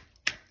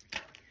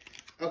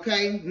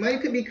 Okay? Money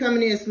could be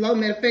coming in slow.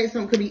 Matter of fact,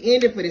 something could be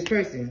ending for this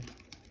person.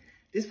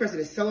 This person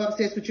is so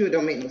obsessed with you, it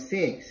don't make no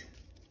sense.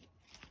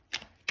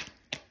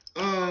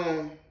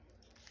 Man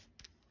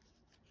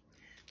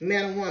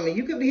or woman,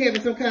 you could be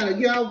having some kind of,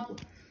 y'all,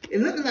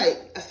 it looked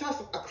like I saw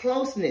a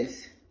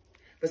closeness.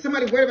 But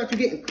somebody worried about you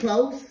getting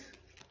close.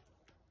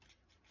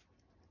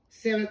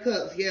 7 of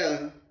Cups,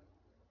 yeah.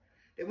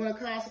 They want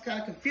to cause some kind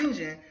of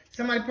confusion.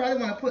 Somebody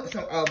probably want to put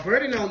some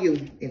burden on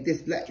you, if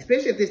this,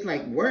 especially if this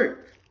like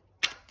work.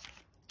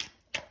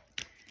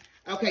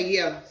 Okay,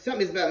 yeah,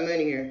 something is about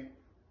money here.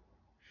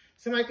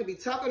 Somebody could be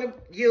talking to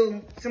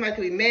you. Somebody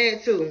could be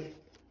mad too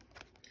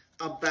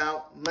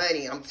about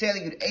money. I'm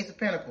telling you, the Ace of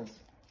Pentacles.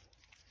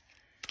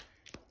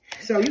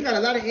 So you got a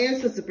lot of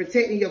answers to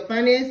protecting your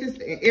finances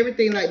and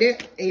everything like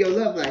that in your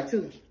love life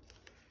too.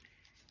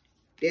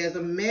 There's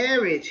a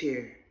marriage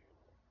here.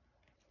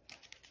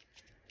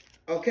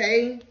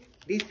 Okay?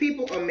 These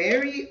people are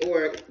married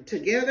or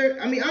together.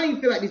 I mean, I don't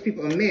even feel like these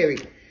people are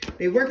married.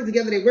 They working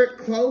together. They work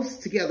close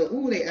together.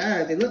 Ooh, their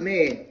eyes. They look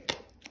mad.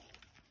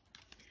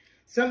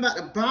 Something about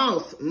the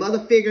boss, mother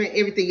figure and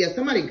everything. Yeah,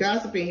 somebody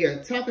gossiping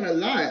here. Talking a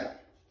lot.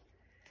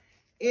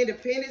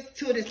 Independence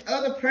to this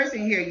other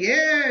person here.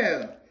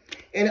 Yeah.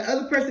 And the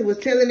other person was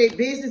telling their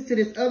business to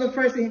this other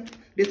person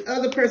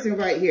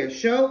right here.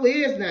 Show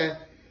is now.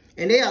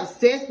 And they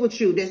obsessed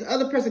with you. This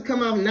other person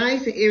come out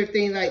nice and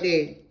everything like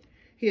that.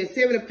 Here,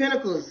 7 of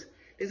Pentacles.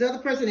 This other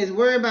person is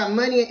worried about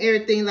money and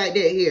everything like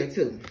that here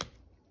too.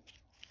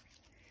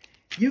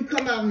 You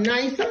come out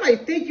nice. Somebody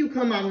think you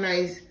come out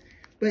nice.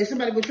 But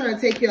somebody was trying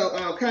to take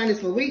your kindness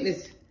for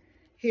weakness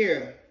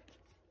here.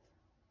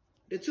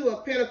 The 2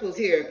 of Pentacles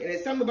here. And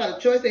it's something about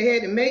a choice they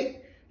had to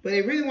make. But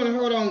they really want to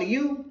hold on to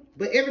you.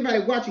 But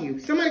everybody watching you.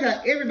 Somebody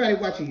got everybody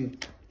watching you.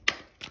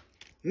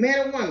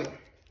 Man or woman.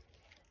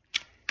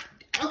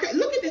 Okay,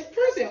 look at this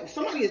person.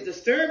 Somebody is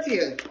disturbed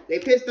here. They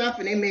pissed off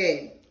and they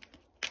mad.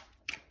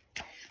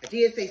 I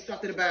did say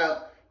something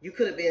about you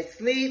could have been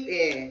asleep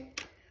and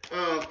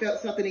felt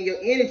something in your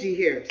energy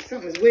here.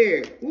 Something's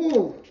weird.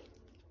 Ooh.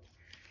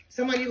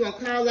 Somebody you're going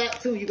to call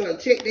out to. You're going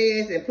to check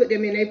their ass and put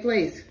them in their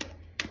place.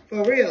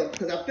 For real.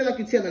 Because I feel like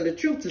you're telling the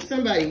truth to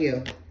somebody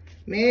here.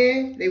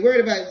 Man, they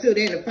worried about it too.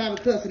 They're in the 5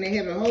 of Cups and they're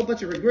having a whole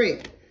bunch of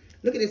regret.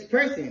 Look at this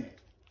person.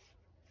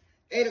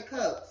 8 of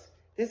Cups.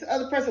 This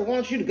other person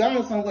wants you to go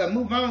on somewhere,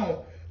 move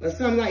on, or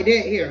something like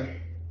that here.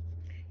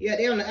 Yeah,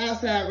 they're on the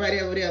outside right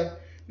over there.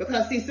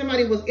 Because, see,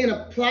 somebody was in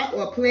a plot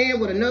or a plan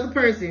with another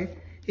person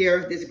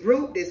here. This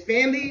group, this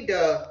family,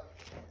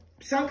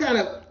 some kind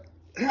of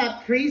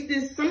high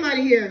priestess.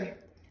 Somebody here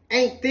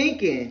ain't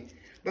thinking.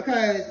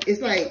 Because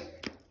it's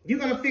like, you're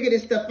going to figure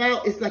this stuff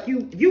out. It's like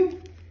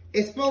you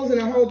exposing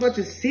a whole bunch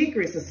of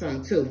secrets or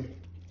something too.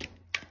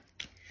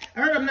 I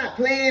heard I'm not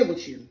playing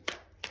with you.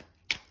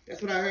 That's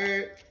what I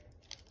heard.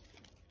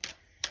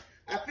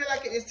 I feel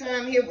like at this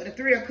time here with the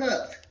 3 of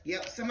Cups.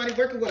 Yep, somebody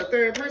working with a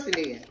third person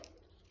in.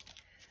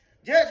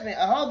 Judgment,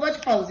 a whole bunch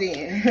of folks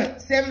in.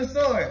 7 of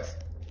Swords.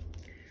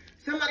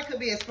 Somebody could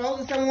be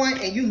exposing someone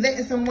and you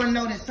letting someone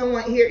know that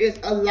someone here is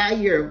a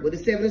liar with the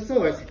Seven of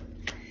Swords.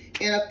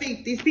 And a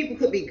thief. These people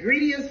could be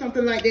greedy or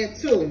something like that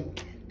too.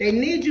 They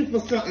need you for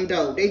something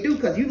though. They do,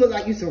 because you look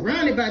like you're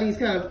surrounded by these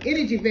kind of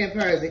energy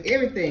vampires and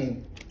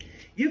everything.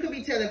 You could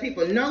be telling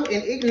people no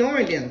and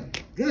ignoring them.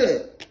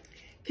 Good.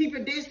 Keep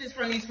your distance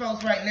from these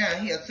folks right now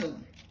here too.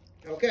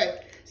 Okay?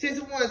 Six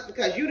of Wands,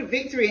 because you the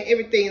victory and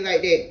everything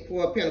like that.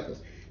 Four of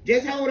Pentacles.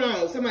 Just hold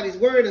on. Somebody's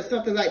word or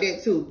something like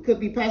that too. Could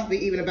be possibly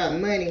even about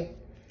money.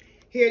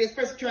 Here, this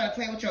person trying to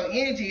play with your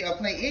energy or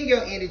play in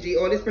your energy,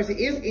 or this person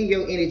is in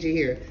your energy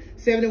here.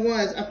 Seven of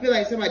Wands, I feel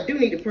like somebody do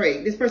need to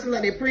pray. This person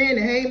like they're praying,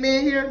 the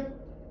Hangman here.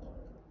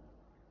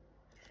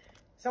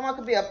 Someone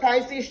could be a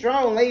Pisces,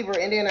 strong Libra,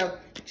 and then a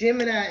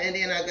Gemini, and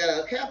then I got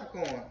a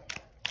Capricorn.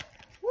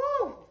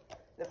 Woo!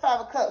 The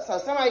Five of Cups. So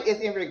somebody is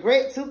in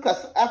regret too,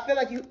 because I feel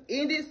like you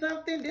ended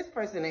something. This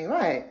person ain't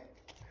right.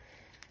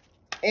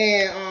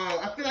 And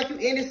I feel like you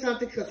ended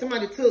something because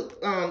somebody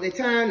took their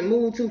time to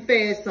move too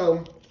fast.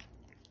 So,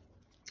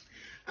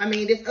 I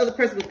mean, this other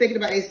person was thinking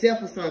about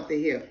themselves or something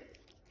here.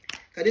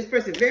 Because this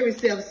person is very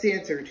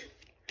self-centered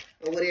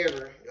or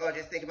whatever. Or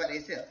just think about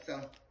themselves.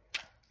 So,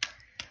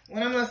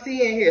 what I'm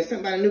seeing here,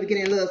 somebody new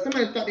beginning love.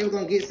 Somebody thought they were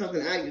going to get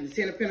something out of you. The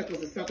Ten of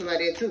Pentacles or something like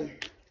that too.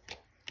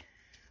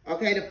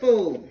 Okay, the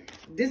Fool.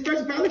 This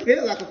person probably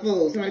feels like a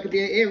fool. Somebody could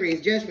be an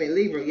Aries, Judgment,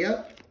 Libra.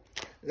 Yep.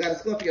 We got a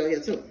Scorpio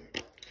here too.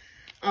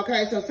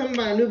 Okay, so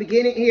somebody new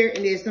beginning here,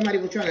 and then somebody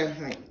was trying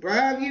to like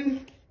bribe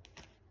you.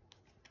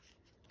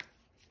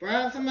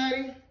 Bribe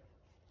somebody.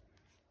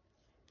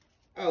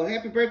 Oh,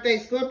 happy birthday,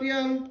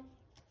 Scorpio.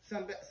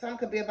 Some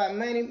could be about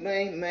money,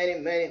 money, money,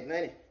 money,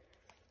 money.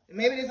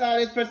 Maybe that's all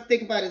this person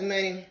think about is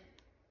money.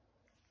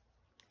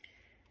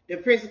 The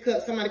Prince of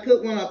Cups, somebody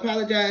could want to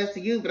apologize to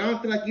you, but I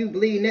don't feel like you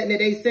believe nothing that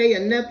they say or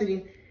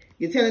nothing.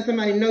 You're telling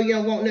somebody no, you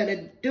don't want nothing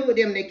to do with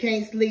them. They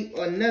can't sleep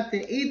or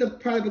nothing either,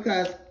 probably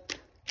because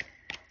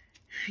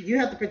you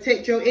have to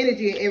protect your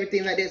energy and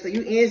everything like that. So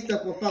you end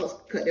stuff with folks,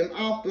 cut them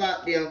off,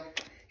 block them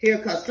here,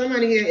 because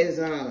somebody here is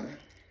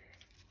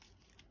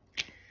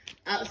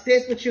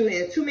obsessed with you,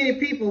 and too many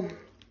people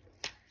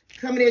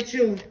coming at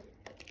you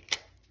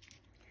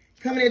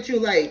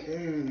like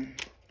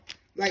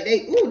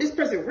they, ooh, this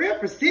person real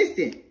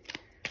persistent.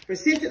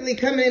 Persistently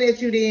coming in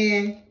at you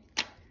then.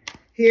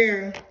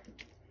 Here,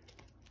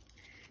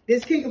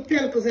 this King of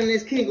Pentacles and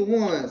this King of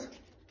Wands.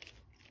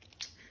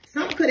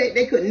 Something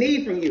they could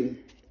need from you.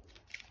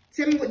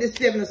 Tell me what this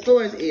Seven of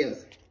Swords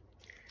is.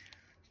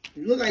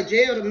 You look like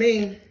jail to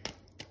me.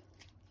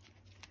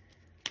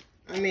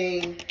 I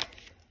mean,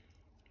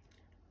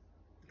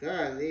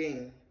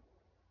 golly.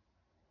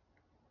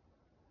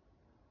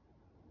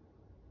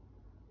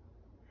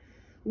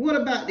 What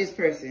about this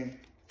person?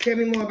 Tell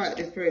me more about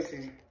this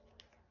person.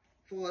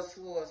 Four of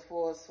Swords,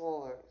 Four of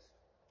Swords.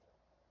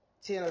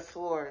 Ten of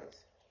Swords.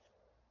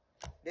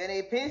 Then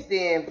they pissed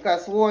in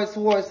because Swords,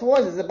 Swords,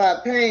 Swords is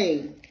about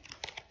pain.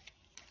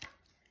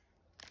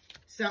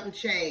 Something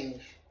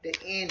changed. The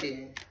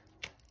ending.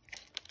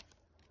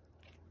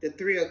 The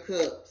Three of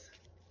Cups.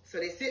 So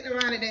they sitting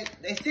around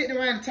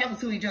and talking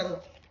to each other.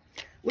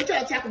 What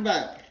y'all talking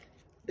about?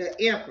 The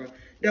Emperor.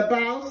 The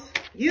boss.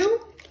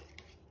 You.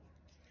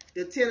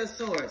 The Ten of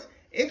Swords.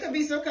 It could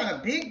be some kind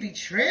of big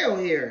betrayal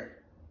here.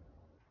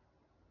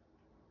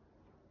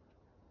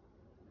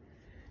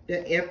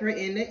 The Emperor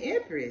and the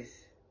Empress.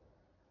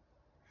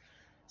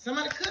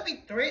 Somebody could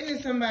be threatening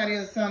somebody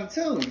or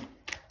something too.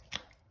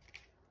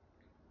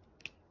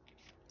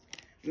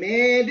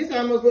 Man, this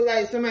almost look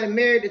like somebody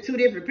married to two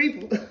different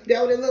people.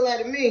 That what it look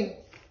like to me.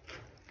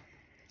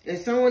 And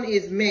someone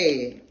is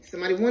mad.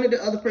 Somebody wanted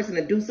the other person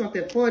to do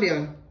something for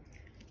them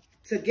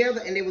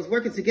together, and they was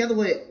working together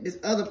with this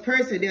other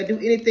person. They'll do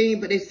anything,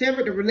 but they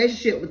severed the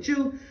relationship with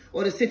you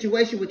or the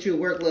situation with you,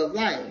 work, love,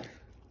 life.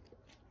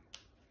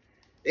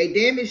 They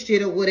damaged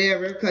it or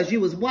whatever because you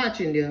was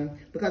watching them.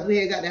 Because we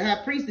had got the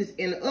High Priestess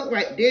in the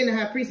upright, then the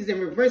High Priestess in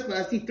reverse, but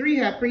I see three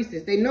High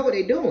Priestess. They know what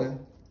they're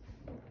doing.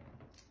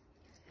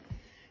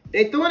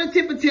 They throwing a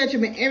temper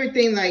tantrum and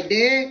everything like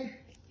that.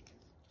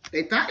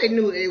 They thought they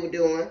knew what they were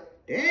doing.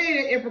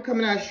 Dang, the Emperor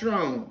coming out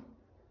strong.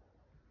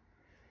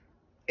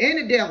 And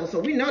the Devil. So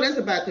we know that's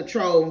about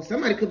control.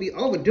 Somebody could be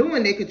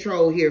overdoing their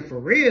control here for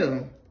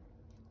real.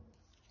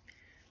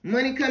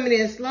 Money coming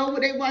in slow.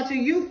 What they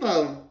watching you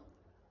for?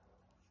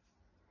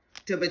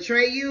 To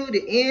betray you,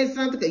 to end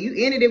something. Because you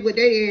ended it with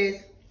their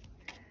ass.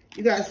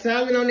 You got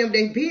silent on them.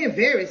 They being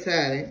very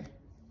silent.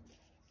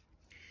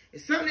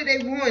 It's something that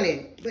they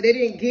wanted, but they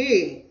didn't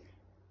get.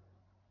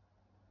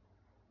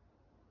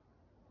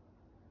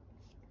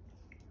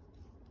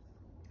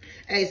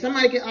 Hey,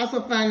 somebody can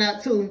also find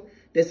out too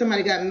that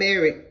somebody got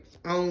married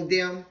on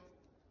them.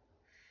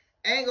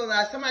 I ain't gonna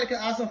lie, somebody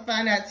can also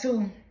find out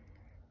too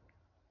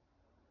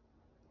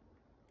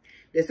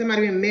that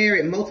somebody been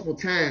married multiple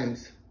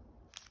times.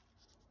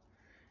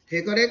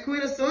 Here go that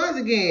Queen of Swords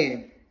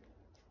again.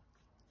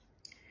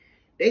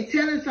 They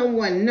telling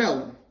someone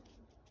no.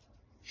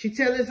 She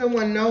telling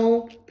someone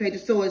no. Page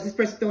of Swords. This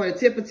person throwing a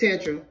temper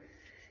tantrum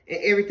and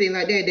everything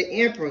like that.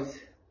 The Empress.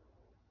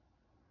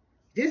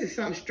 This is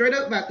something straight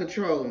up about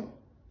control.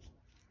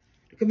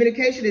 The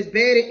communication is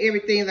bad and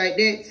everything like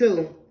that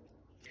too.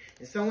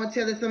 And someone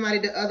telling somebody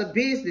the other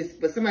business,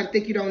 but somebody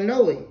think you don't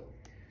know it.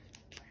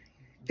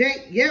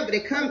 But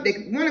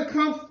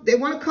they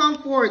want to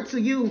come forward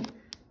to you,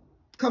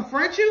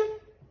 confront you.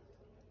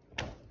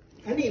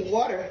 I need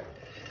water.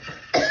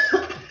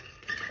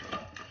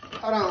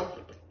 Hold on.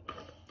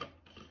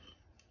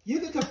 You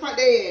can confront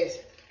their ass.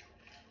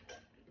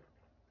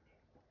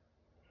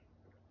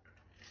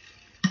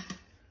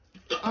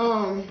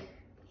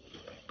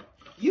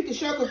 You can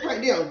sure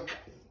confront them.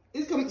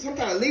 It's some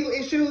kind of legal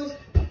issues.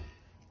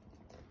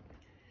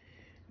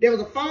 There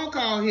was a phone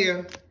call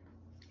here.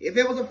 If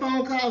it was a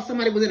phone call,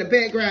 somebody was in the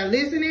background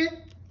listening.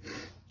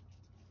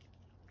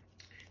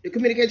 The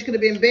communication could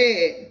have been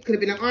bad. Could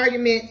have been an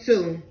argument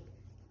too.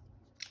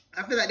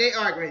 I feel like they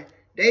arguing.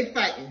 They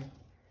fighting.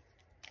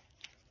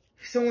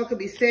 Someone could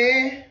be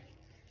sad.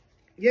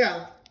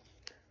 Yeah.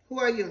 Who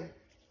are you?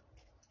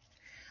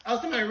 Oh,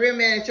 somebody real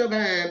mad at your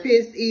behind.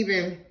 Pissed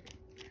even.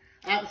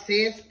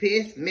 Upset,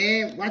 pissed,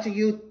 mad, watching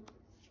you.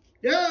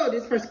 Yo,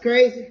 this person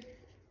crazy.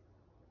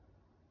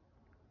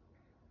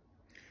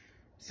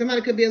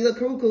 Somebody could be a little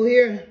cuckoo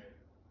here.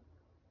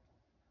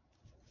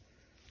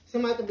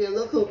 Somebody could be a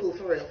little cuckoo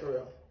for real, for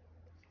real.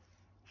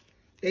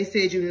 They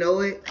said you know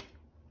it.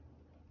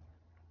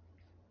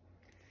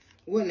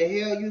 What in the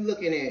hell you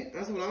looking at?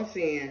 That's what I'm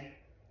saying.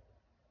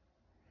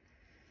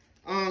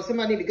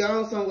 Somebody need to go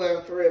on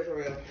somewhere, for real, for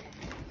real.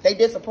 They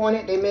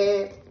disappointed, they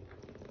mad.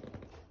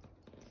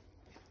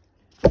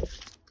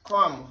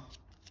 Karma.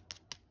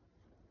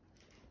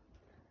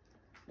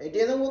 They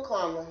dealing with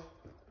karma.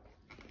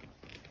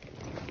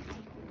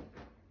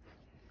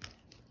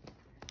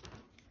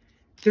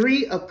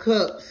 Three of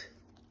Cups,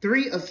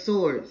 Three of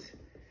Swords.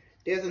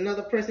 There's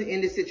another person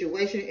in this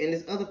situation, and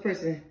this other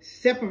person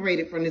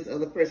separated from this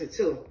other person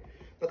too.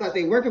 Because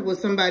they working with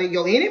somebody,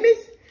 your enemies?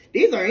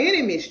 These are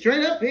enemies,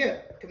 straight up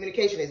here.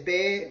 Communication is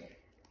bad.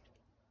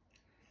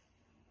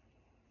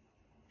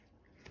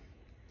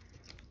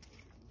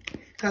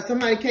 Because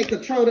somebody can't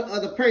control the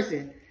other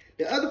person.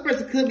 The other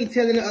person could be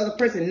telling the other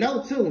person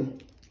no too.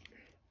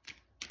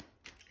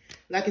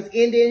 Like it's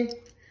ending.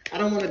 I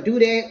don't want to do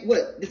that.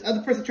 What? This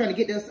other person trying to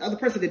get this other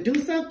person to do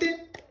something?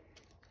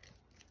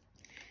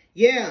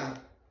 Yeah.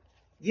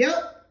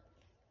 Yep.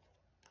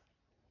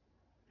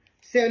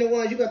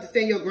 71, you got to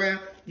stand your ground.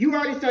 You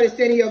already started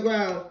standing your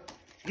ground.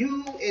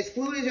 You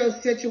excluded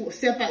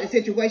yourself out of the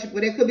situation,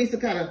 but there could be some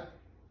kind of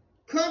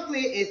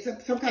conflict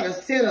and some kind of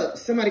setup.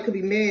 Somebody could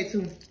be mad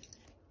too.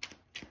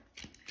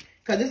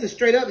 Because this is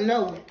straight up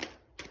no.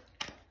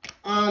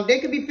 They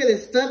could be feeling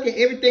stuck and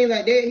everything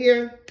like that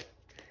here.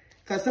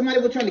 Because somebody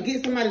was trying to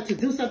get somebody to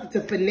do something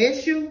to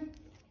finesse you.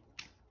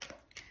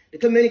 The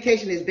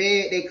communication is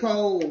bad. They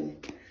cold.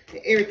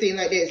 And everything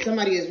like that.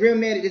 Somebody is real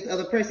mad at this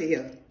other person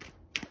here.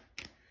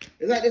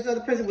 It's like this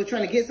other person was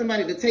trying to get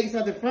somebody to take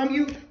something from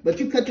you. But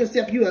you cut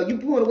yourself. You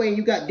pulled away and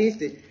you got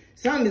distant.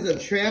 Something is a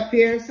trap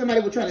here.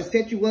 Somebody was trying to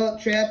set you up,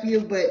 trap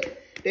you. But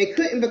they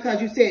couldn't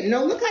because you said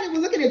no. Look how they were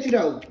looking at you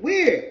though.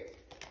 Weird.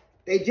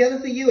 They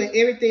jealous of you and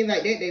everything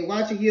like that. They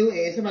watching you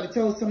and somebody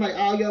told somebody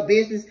all your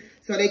business.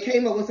 So they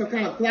came up with some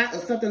kind of plot or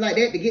something like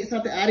that to get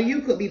something out of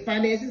you. Could be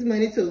finances,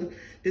 money too.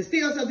 To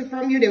steal something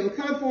from you. They will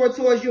come forward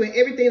towards you and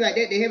everything like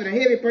that. They're having a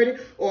heavy burden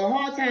or a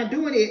hard time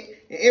doing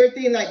it and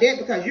everything like that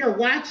because you're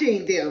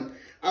watching them.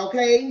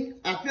 Okay?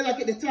 I feel like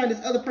at this time this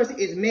other person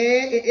is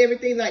mad and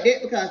everything like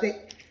that because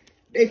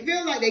they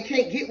feel like they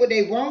can't get what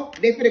they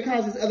want. They finna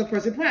cause this other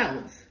person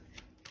problems.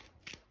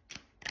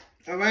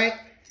 Alright?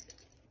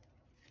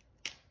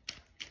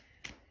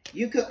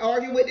 You could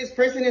argue with this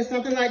person and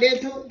something like that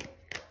too.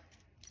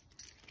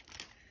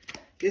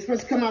 This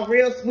person come out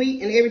real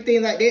sweet and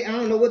everything like that. I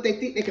don't know what they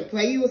think. They can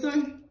play you or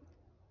something.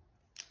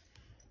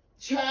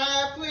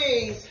 Child,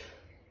 please.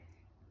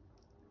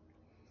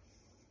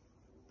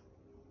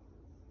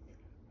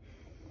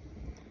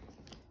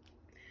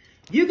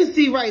 You can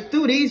see right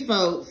through these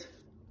folks.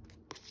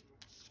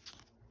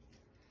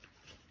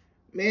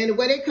 Man, the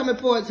way they coming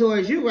forward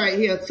towards you right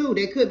here too.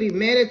 They could be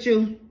mad at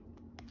you.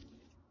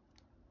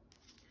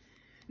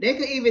 They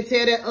could even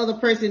tell that other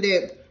person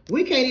that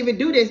we can't even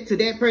do this to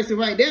that person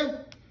right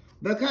there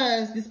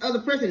because this other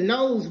person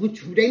knows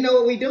they know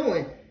what we're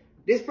doing.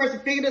 This person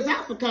figured us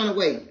out some kind of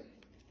way.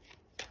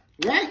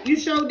 Right? You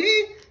sure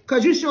did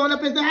because you showing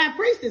up as the high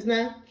priestess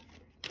now.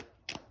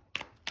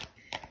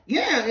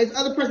 Yeah, this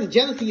other person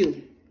jealous of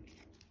you.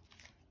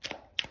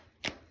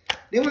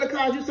 They want to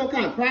cause you some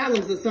kind of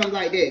problems or something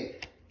like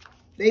that.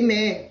 They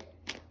mad.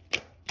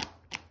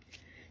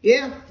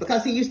 Yeah,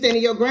 because see, you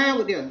standing your ground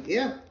with them.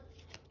 Yeah.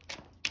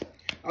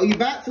 Oh, you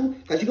about to?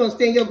 Because you're going to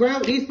stand your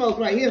ground with these folks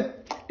right here.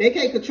 They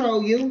can't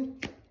control you.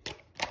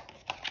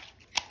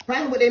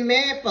 Probably what they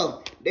mad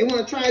for. They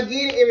want to try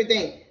again and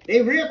everything.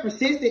 They real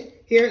persistent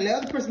here. And the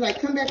other person like,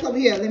 come back over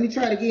here. Let me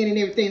try it again and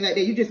everything like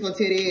that. You just going to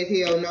tell their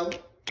ass hell no.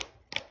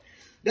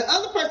 The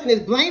other person is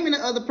blaming the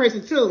other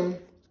person too.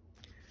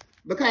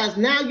 Because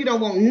now you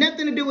don't want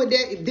nothing to do with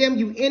them.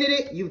 You ended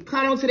it. You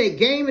caught on to their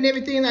game and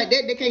everything like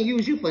that. They can't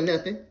use you for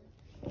nothing.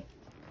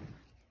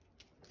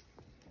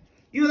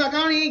 You like,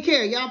 I don't even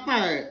care. Y'all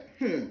fired.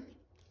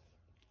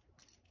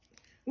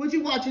 What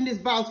you watching this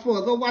boss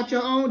for? Go watch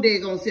your own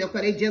daggone self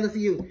because they jealous of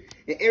you.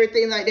 And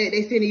everything like that.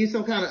 They sending you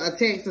some kind of a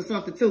text or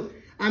something too.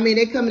 I mean,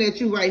 they coming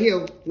at you right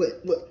here with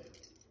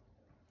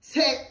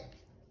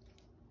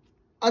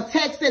a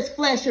text that's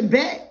flashing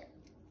back.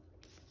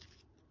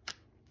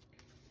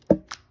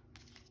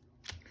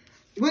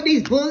 With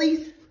these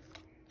bullies,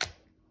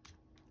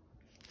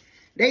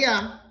 they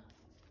want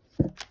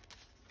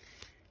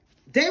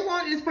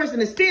this person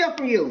to steal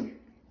from you.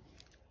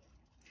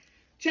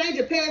 Change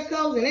your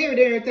passcodes and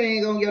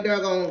everything on your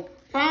doggone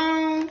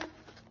phone.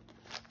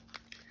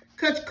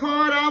 Cut your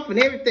card off and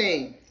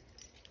everything.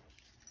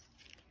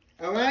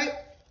 All right?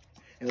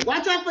 And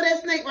watch out for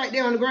that snake right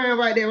there on the ground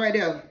right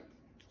there.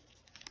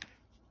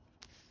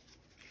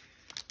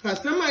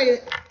 Because somebody,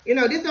 you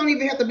know, this don't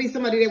even have to be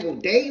somebody that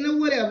was dating or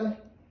whatever.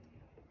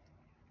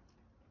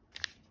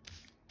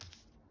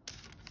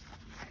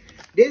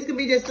 This could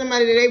be just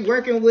somebody that they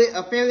working with,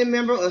 a family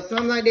member or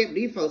something like that.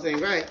 These folks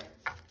ain't right.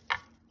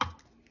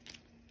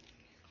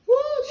 Woo,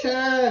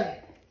 child.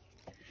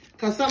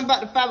 Because something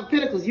about the Five of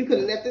Pentacles, you could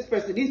have left this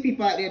person, these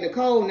people out there in the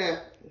cold now.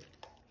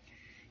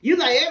 You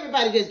like,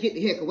 everybody just get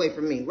the heck away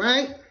from me,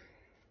 right?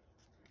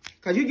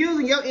 Because you're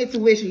using your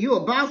intuition. You're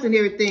a boss and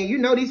everything. You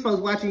know these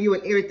folks watching you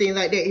and everything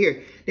like that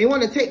here. They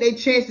want to take their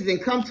chances and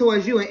come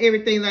towards you and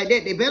everything like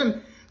that. They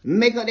better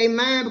make up their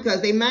mind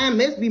because their mind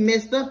must be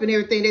messed up and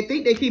everything. They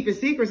think they keeping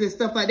secrets and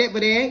stuff like that,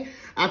 but they ain't.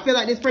 I feel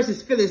like this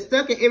person's feeling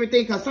stuck and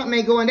everything because something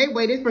ain't going their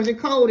way. This person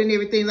cold and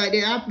everything like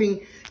that. I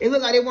mean, it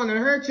look like they want to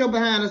hurt your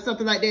behind or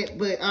something like that,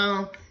 but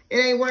it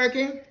ain't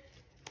working.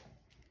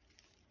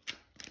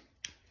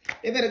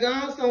 They better go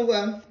on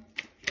somewhere.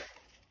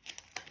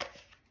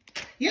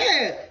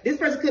 Yeah, this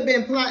person could have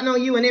been plotting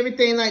on you and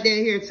everything like that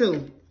here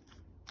too.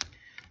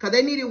 Because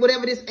they needed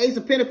whatever this Ace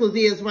of Pentacles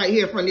is right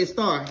here from this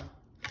star.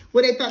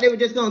 Well, they thought they were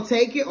just going to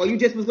take it or you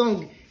just was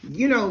going to,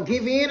 you know,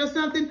 give in or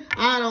something.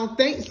 I don't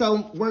think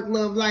so. Work,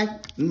 love, life,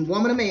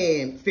 woman or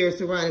man. Fear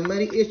surrounding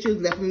money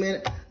issues. Left them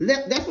in.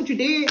 That's what you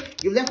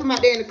did. You left them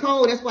out there in the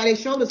cold. That's why they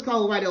shoulders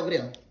cold right over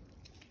there.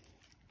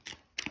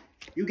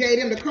 You gave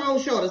them the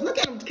cold shoulders. Look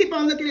at them. Keep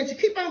on looking at you.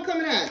 Keep on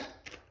coming out.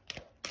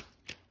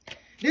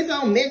 This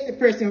old messy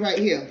person right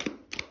here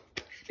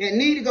that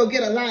need to go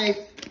get a life,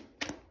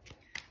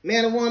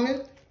 man or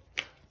woman.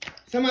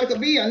 Somebody could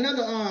be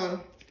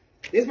another,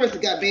 this person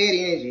got bad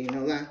energy, you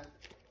know, like,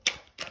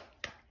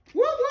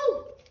 woo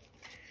woo.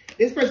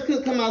 This person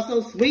could come out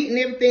so sweet and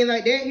everything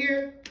like that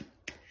here.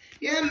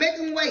 Yeah, make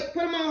them wait,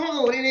 put them on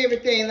hold and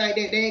everything like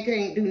that. They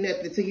can't do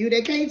nothing to you.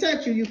 They can't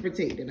touch you. You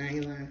protected, I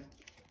ain't lying.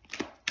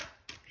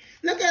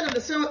 Look at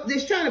them, they're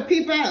trying to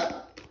peep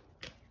out.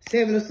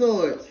 Seven of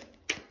Swords.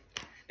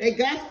 They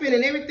gossiping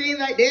and everything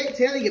like that,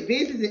 telling your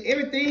business and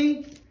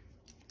everything.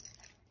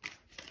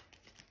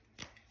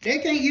 They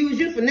can't use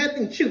you for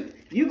nothing cheap.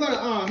 You're going to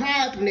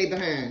hide from their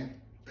behind,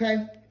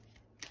 okay?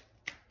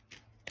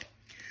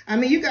 I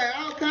mean, you got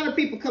all kind of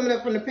people coming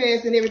up from the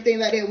past and everything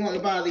like that wanting to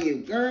bother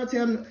you. Girl,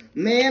 tell them,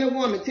 man or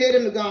woman, tell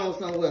them to go on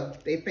somewhere.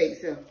 They fake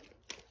self.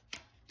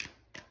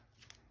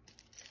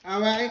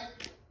 All right?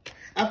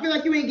 I feel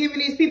like you ain't giving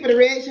these people the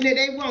reaction that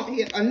they want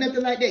here or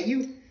nothing like that.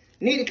 You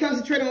need to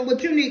concentrate on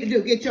what you need to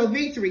do. Get your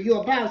victory. You're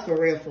a boss for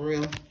real, for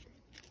real.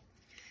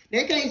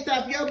 They can't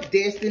stop your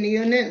destiny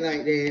or nothing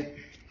like that.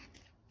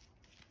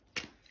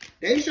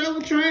 They sure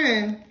were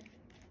trying.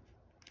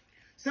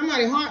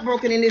 Somebody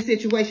heartbroken in this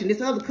situation.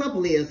 This other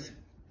couple is.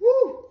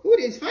 Woo, who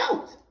this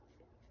fault?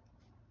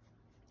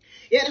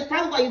 Yeah, that's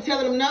probably why you're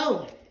telling them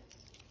no.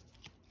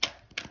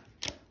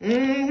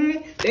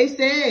 They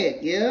said,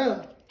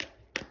 yeah.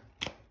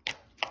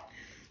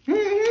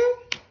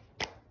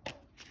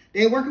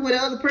 They're working with the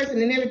other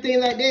person and everything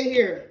like that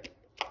here.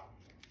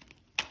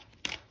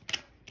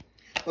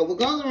 But what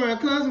goes around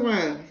comes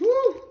around.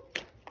 Woo.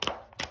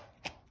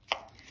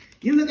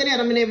 You looking at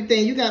them and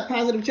everything. You got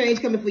positive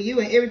change coming for you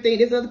and everything.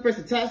 This other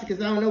person toxic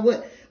because I don't know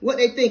what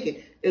they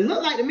thinking. It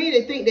look like to me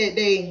they think that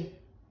they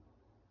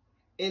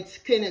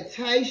can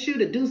entice you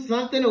to do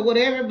something or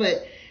whatever.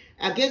 But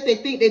I guess they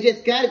think they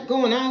just got it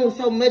going on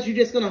so much. You're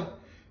just going to,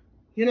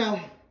 you know,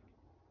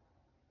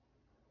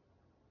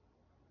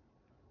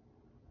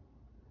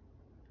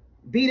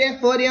 be there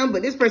for them,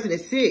 but this person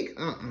is sick.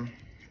 Man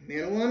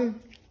or woman.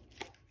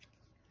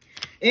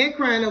 And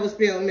crying over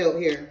spilled milk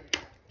here.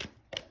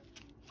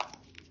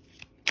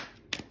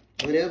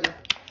 Whatever.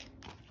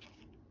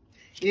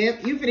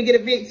 Yep, you finna get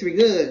a victory.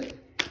 Good.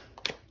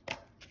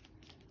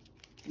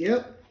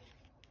 Yep.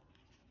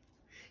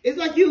 It's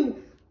like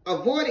you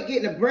avoided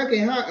getting a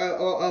broken heart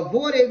or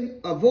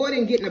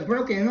avoiding getting a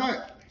broken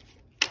heart.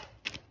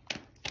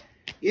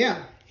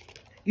 Yeah.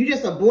 You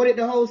just aborted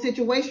the whole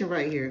situation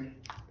right here.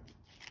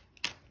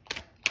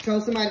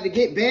 Told somebody to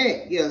get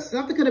back. Yeah,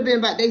 something could have been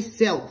about they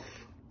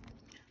self.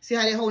 See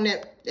how they holding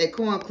that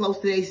coin close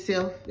to they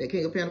self, that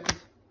King of Pentacles?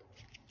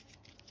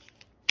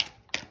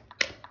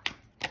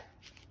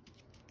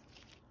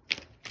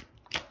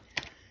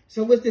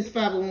 So what's this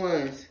Five of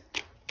Wands?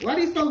 Why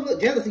these folks look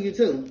jealous of you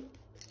too?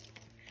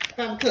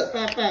 Five of Cups,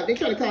 5-5. They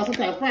trying to cause some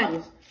kind of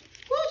problems.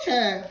 Woo,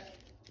 child.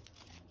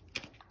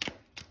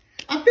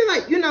 I feel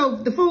like, you know,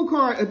 the Fool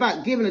card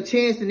about giving a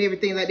chance and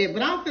everything like that,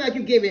 but I don't feel like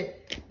you're giving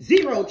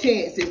 0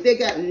 chances. They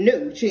got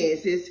no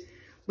chances,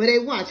 but they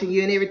watching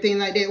you and everything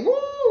like that. Woo,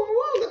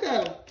 woo, look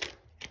at them.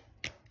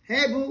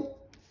 Hey, boo.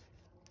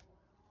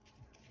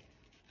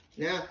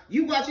 Now,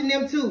 you watching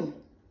them too.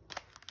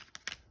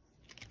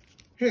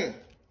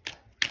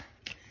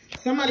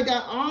 Somebody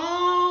got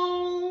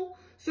all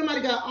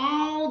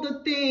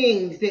the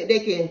things that they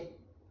can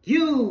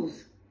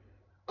use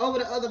over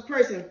the other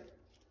person.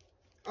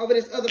 Over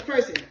this other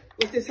person.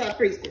 What's this high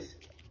priestess?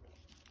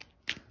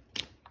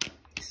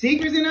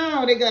 Secrets and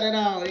all. They got it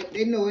all.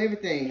 They know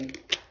everything.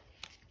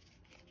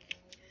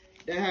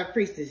 The high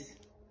priestess.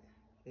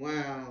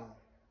 Wow.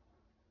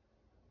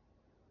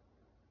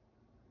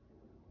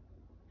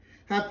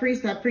 High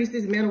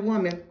priestess, man or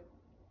woman.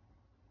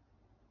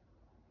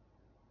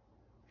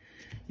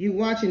 You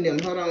watching them.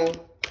 Hold on.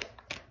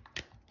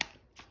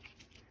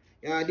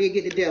 Y'all did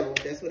get the devil.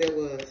 That's what it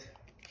was.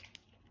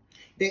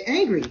 They're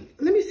angry.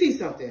 Let me see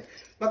something.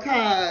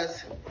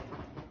 Because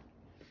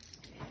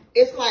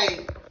it's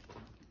like,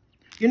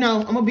 you know,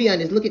 I'm going to be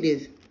honest. Look at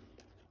this.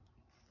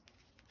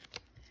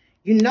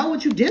 You know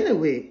what you're dealing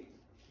with.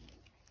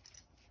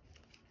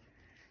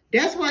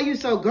 That's why you're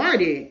so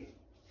guarded.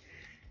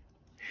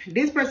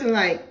 This person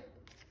like,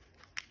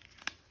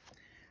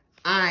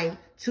 I'm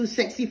too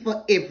sexy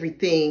for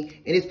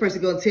everything. And this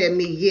person going to tell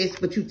me yes,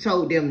 but you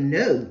told them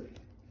no.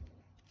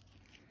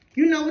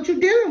 You know what you're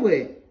dealing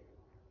with.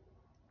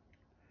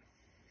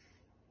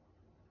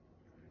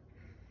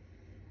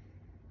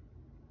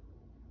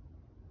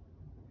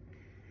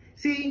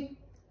 See,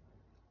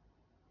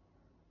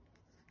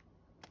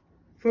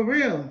 for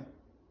real,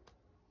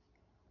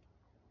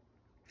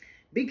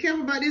 be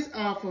careful about this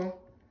offer.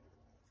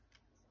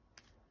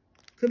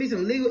 Could be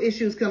some legal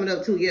issues coming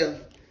up too, yeah.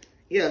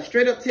 Yeah,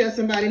 straight up tell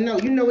somebody no.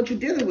 You know what you're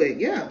dealing with,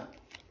 yeah.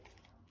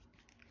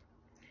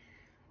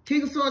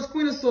 King of Swords,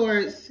 Queen of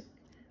Swords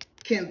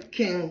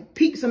can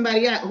peep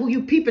somebody out. Who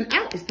you peeping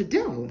out is the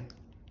devil.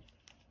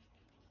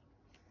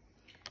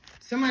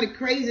 Somebody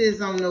crazy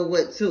is on know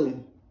what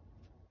too.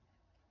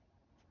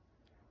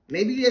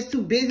 Maybe you're just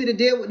too busy to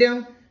deal with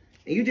them.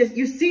 And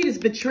you see this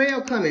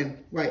betrayal coming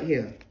right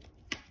here.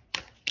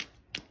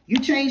 You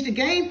changed the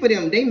game for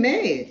them. They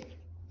mad.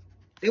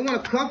 They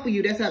want to comfort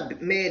you. That's how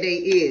mad they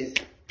is.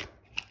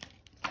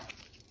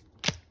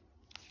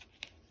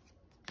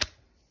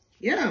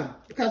 Yeah,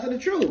 because of the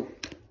truth.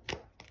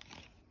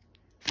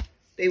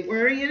 They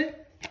worrying.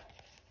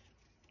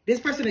 This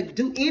person will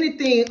do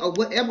anything or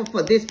whatever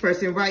for this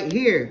person right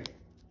here.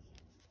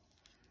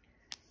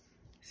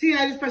 See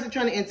how this person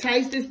trying to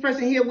entice this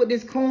person here with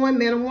this coin,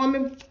 man or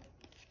woman?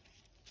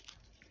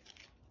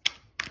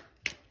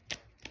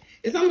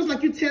 It's almost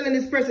like you're telling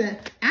this person,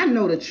 I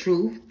know the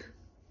truth.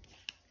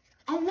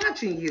 I'm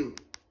watching you.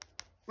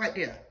 Right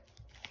there.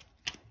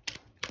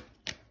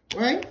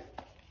 Right?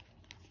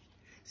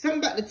 Something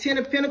about the 10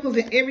 of Pentacles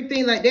and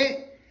everything like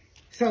that.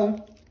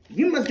 So,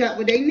 you must got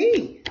what they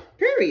need.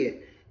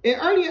 Period. And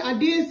earlier, I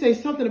did say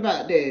something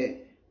about that.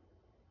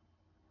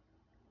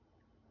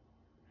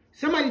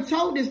 Somebody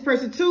told this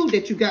person, too,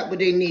 that you got what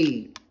they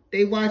need.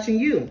 They watching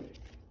you.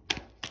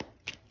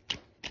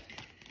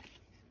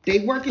 They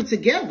working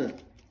together.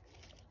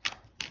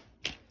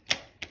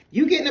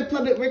 You getting a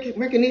public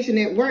recognition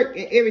at work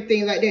and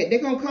everything like that.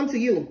 They're going to come to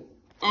you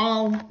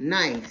all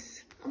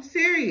nice. I'm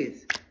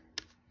serious.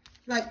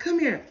 Like, come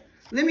here.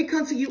 Let me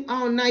come to you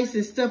all nice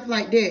and stuff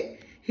like that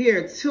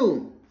here,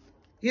 too.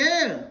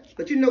 Yeah.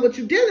 But you know what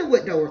you're dealing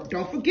with, though.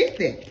 Don't forget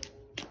that.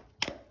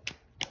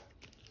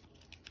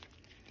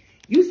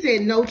 You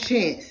said no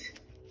chance.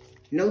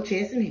 No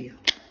chance in hell.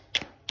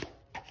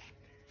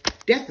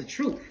 That's the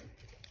truth.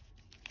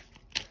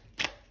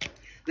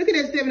 Look at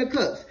that 7 of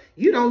Cups.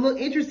 You don't look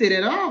interested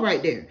at all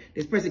right there.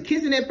 This person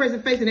kissing that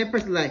person's face and that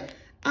person like,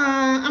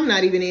 I'm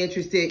not even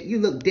interested. You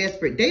look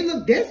desperate. They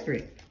look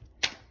desperate.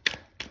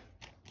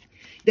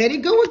 There they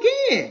go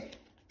again.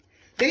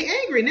 They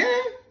angry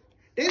now.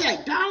 They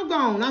like,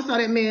 doggone. I saw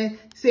that man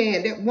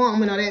saying, that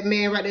woman or that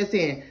man right there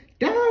saying,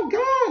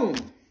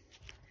 doggone.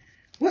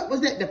 What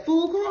was that? The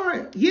Fool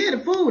card? Yeah, the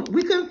Fool.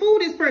 We couldn't fool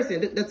this person.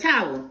 The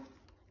Tower.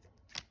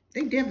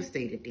 They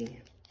devastated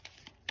then.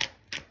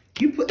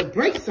 You put the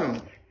brakes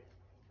on.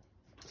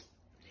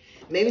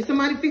 Maybe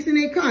somebody fixing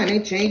their car and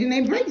they changing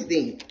their brakes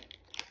then.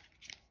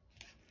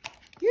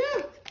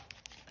 Yeah.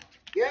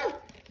 Yeah.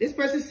 This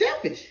person's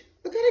selfish.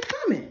 Look how they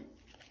coming.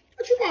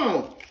 What you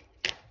want?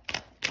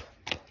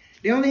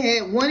 They only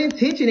had one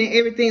intention and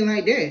everything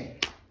like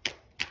that.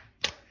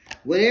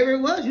 Whatever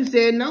it was, you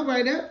said no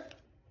right up.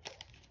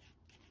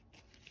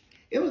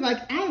 It was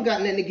like, I don't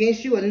got nothing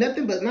against you or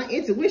nothing, but my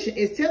intuition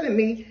is telling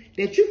me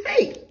that you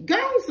fake.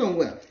 Gone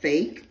somewhere.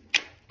 Fake.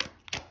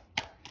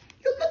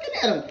 You looking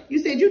at them. You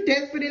said you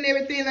desperate and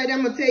everything like that.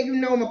 I'm going to tell you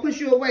no. I'm going to push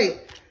you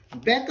away.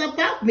 Back up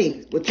off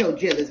me with your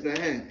jealous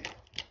behind.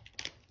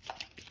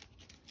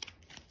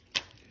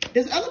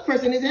 This other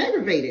person is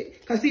aggravated.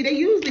 Because, see, they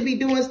usually be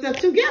doing stuff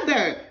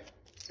together.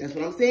 That's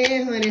what I'm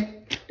saying, honey.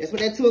 That's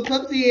what that 2 of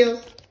Cups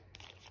is.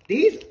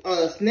 These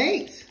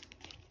snakes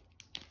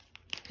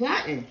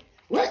plotting.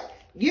 What?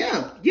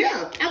 Yeah.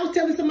 I was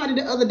telling somebody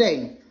the other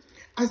day.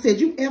 I said,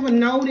 you ever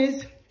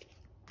notice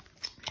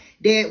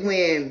that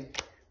when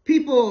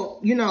people,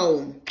 you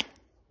know,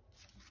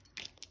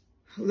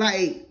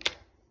 like,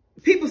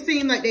 people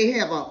seem like they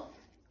have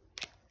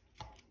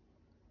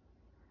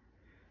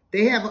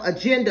an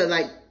agenda,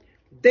 like,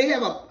 they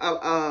have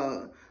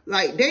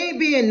like, they ain't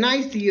being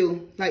nice to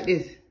you like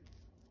this.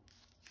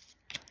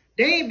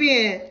 They ain't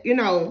being, you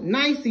know,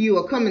 nice to you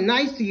or coming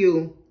nice to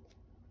you,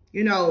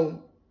 you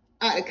know,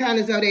 out the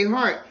kindness of their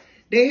heart.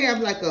 They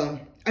have like a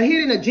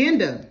hidden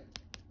agenda.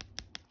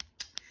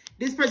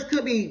 This person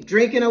could be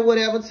drinking or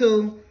whatever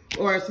too,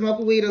 or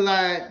smoking weed a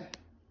lot.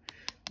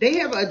 They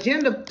have an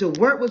agenda to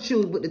work with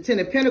you with the 10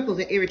 of Pentacles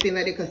and everything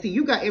like that. Because, see,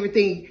 you got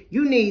everything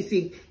you need.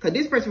 See, because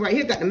this person right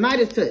here got the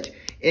Midas touch.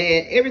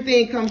 And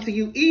everything comes to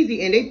you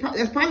easy. And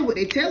that's probably what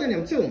they're telling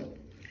them, too.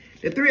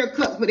 The 3 of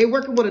Cups. But they're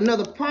working with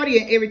another party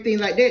and everything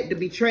like that to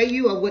betray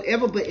you or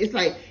whatever. But it's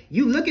like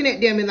you looking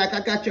at them and like, I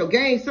got your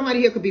game.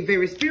 Somebody here could be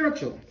very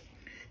spiritual.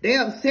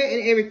 They're upset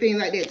and everything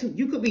like that, too.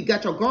 You could be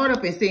got your guard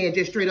up and saying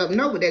just straight up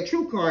no with that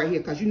true card here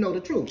because you know the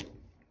truth.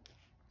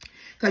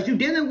 Because you're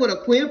dealing with a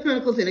Queen of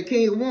Pentacles and a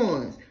King of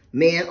Wands,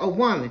 man or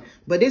woman.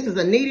 But this is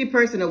a needy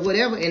person or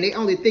whatever, and they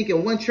only think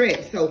in one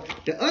track. So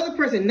the other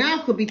person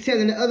now could be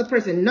telling the other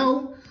person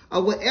no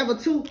or whatever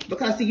too.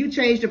 Because, see, you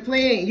changed the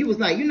plan and you was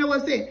like, you know what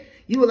I'm saying?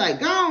 You were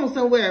like, gone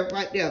somewhere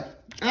right there.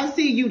 I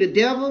see you, the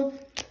devil.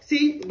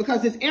 See,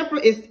 because this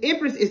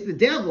Empress is the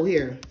devil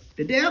here.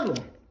 The devil.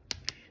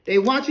 They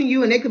watching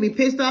you and they could be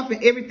pissed off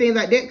and everything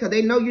like that because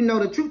they know you know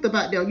the truth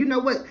about them. You know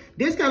what?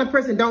 This kind of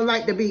person don't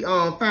like to be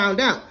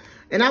found out.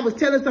 And I was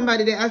telling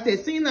somebody that, I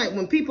said, seem like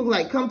when people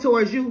like come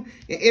towards you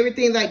and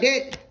everything like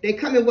that, they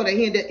come in with a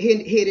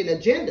hidden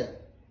agenda.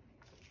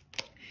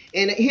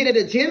 And the hidden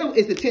agenda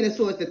is the 10 of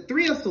Swords, the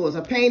 3 of Swords,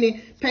 a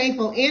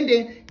painful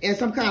ending and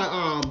some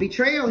kind of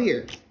betrayal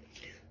here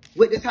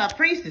with this High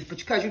Priestess. But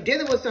because you're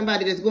dealing with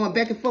somebody that's going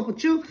back and forth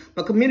with you,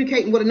 but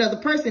communicating with another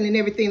person and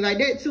everything like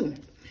that too.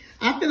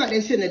 I feel like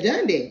they shouldn't have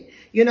done that.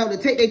 You know, to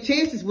take their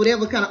chances,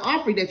 whatever kind of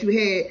offering that you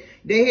had,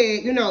 they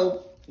had, you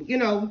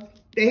know,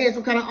 they had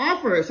some kind of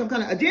offer, some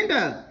kind of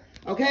agenda,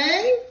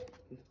 okay?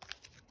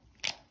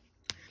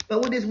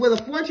 But with this Wheel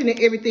of Fortune and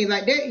everything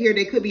like that here,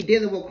 they could be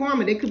dealing with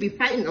karma. They could be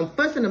fighting and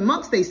fussing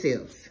amongst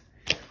themselves.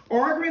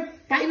 Arguing,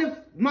 fighting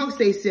amongst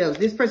themselves.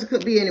 This person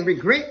could be in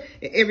regret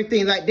and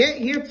everything like that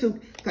here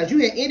too. Because you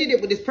had ended it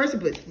with this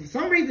person. But for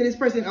some reason, this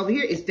person over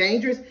here is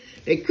dangerous.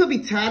 They could be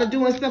tired of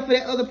doing stuff for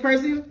that other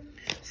person.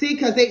 See,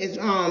 because they is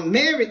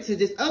married to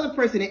this other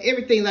person and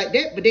everything like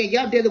that. But then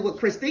y'all dealing with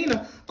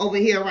Christina over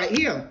here, right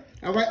here.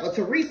 All right, or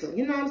Teresa,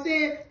 you know what I'm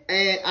saying?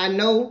 And I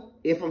know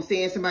if I'm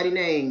saying somebody's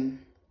name,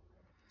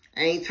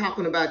 I ain't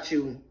talking about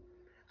you.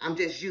 I'm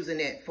just using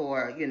that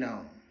for, you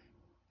know,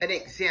 an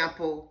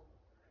example,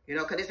 you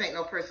know, because this ain't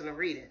no personal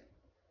reading.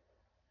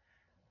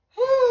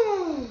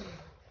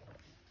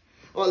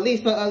 Or at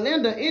least for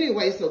Linda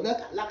anyway. So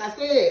like I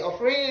said, a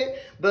friend,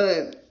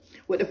 but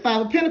with the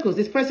 5 of Pentacles,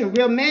 this person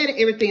real mad at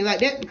everything like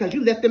that because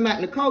you left them out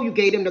in the cold. You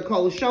gave them the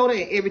cold shoulder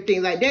and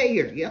everything like that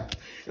here. Yep.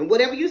 And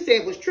whatever you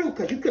said was true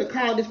because you could have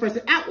called this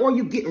person out or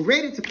you getting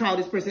ready to call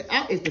this person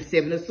out is the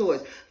 7 of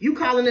Swords. You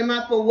calling them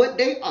out for what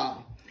they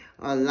are.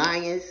 A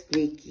lion,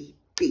 sneaky,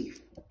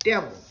 thief,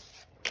 devil,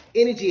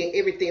 energy and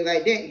everything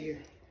like that here.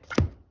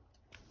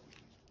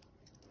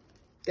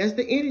 That's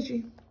the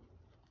energy.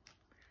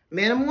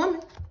 Man and woman.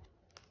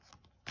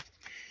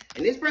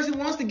 And this person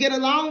wants to get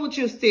along with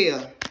you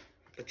still.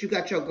 But you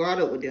got your guard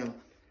up with them.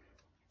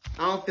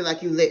 I don't feel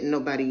like you letting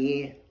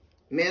nobody in.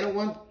 Man or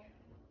woman.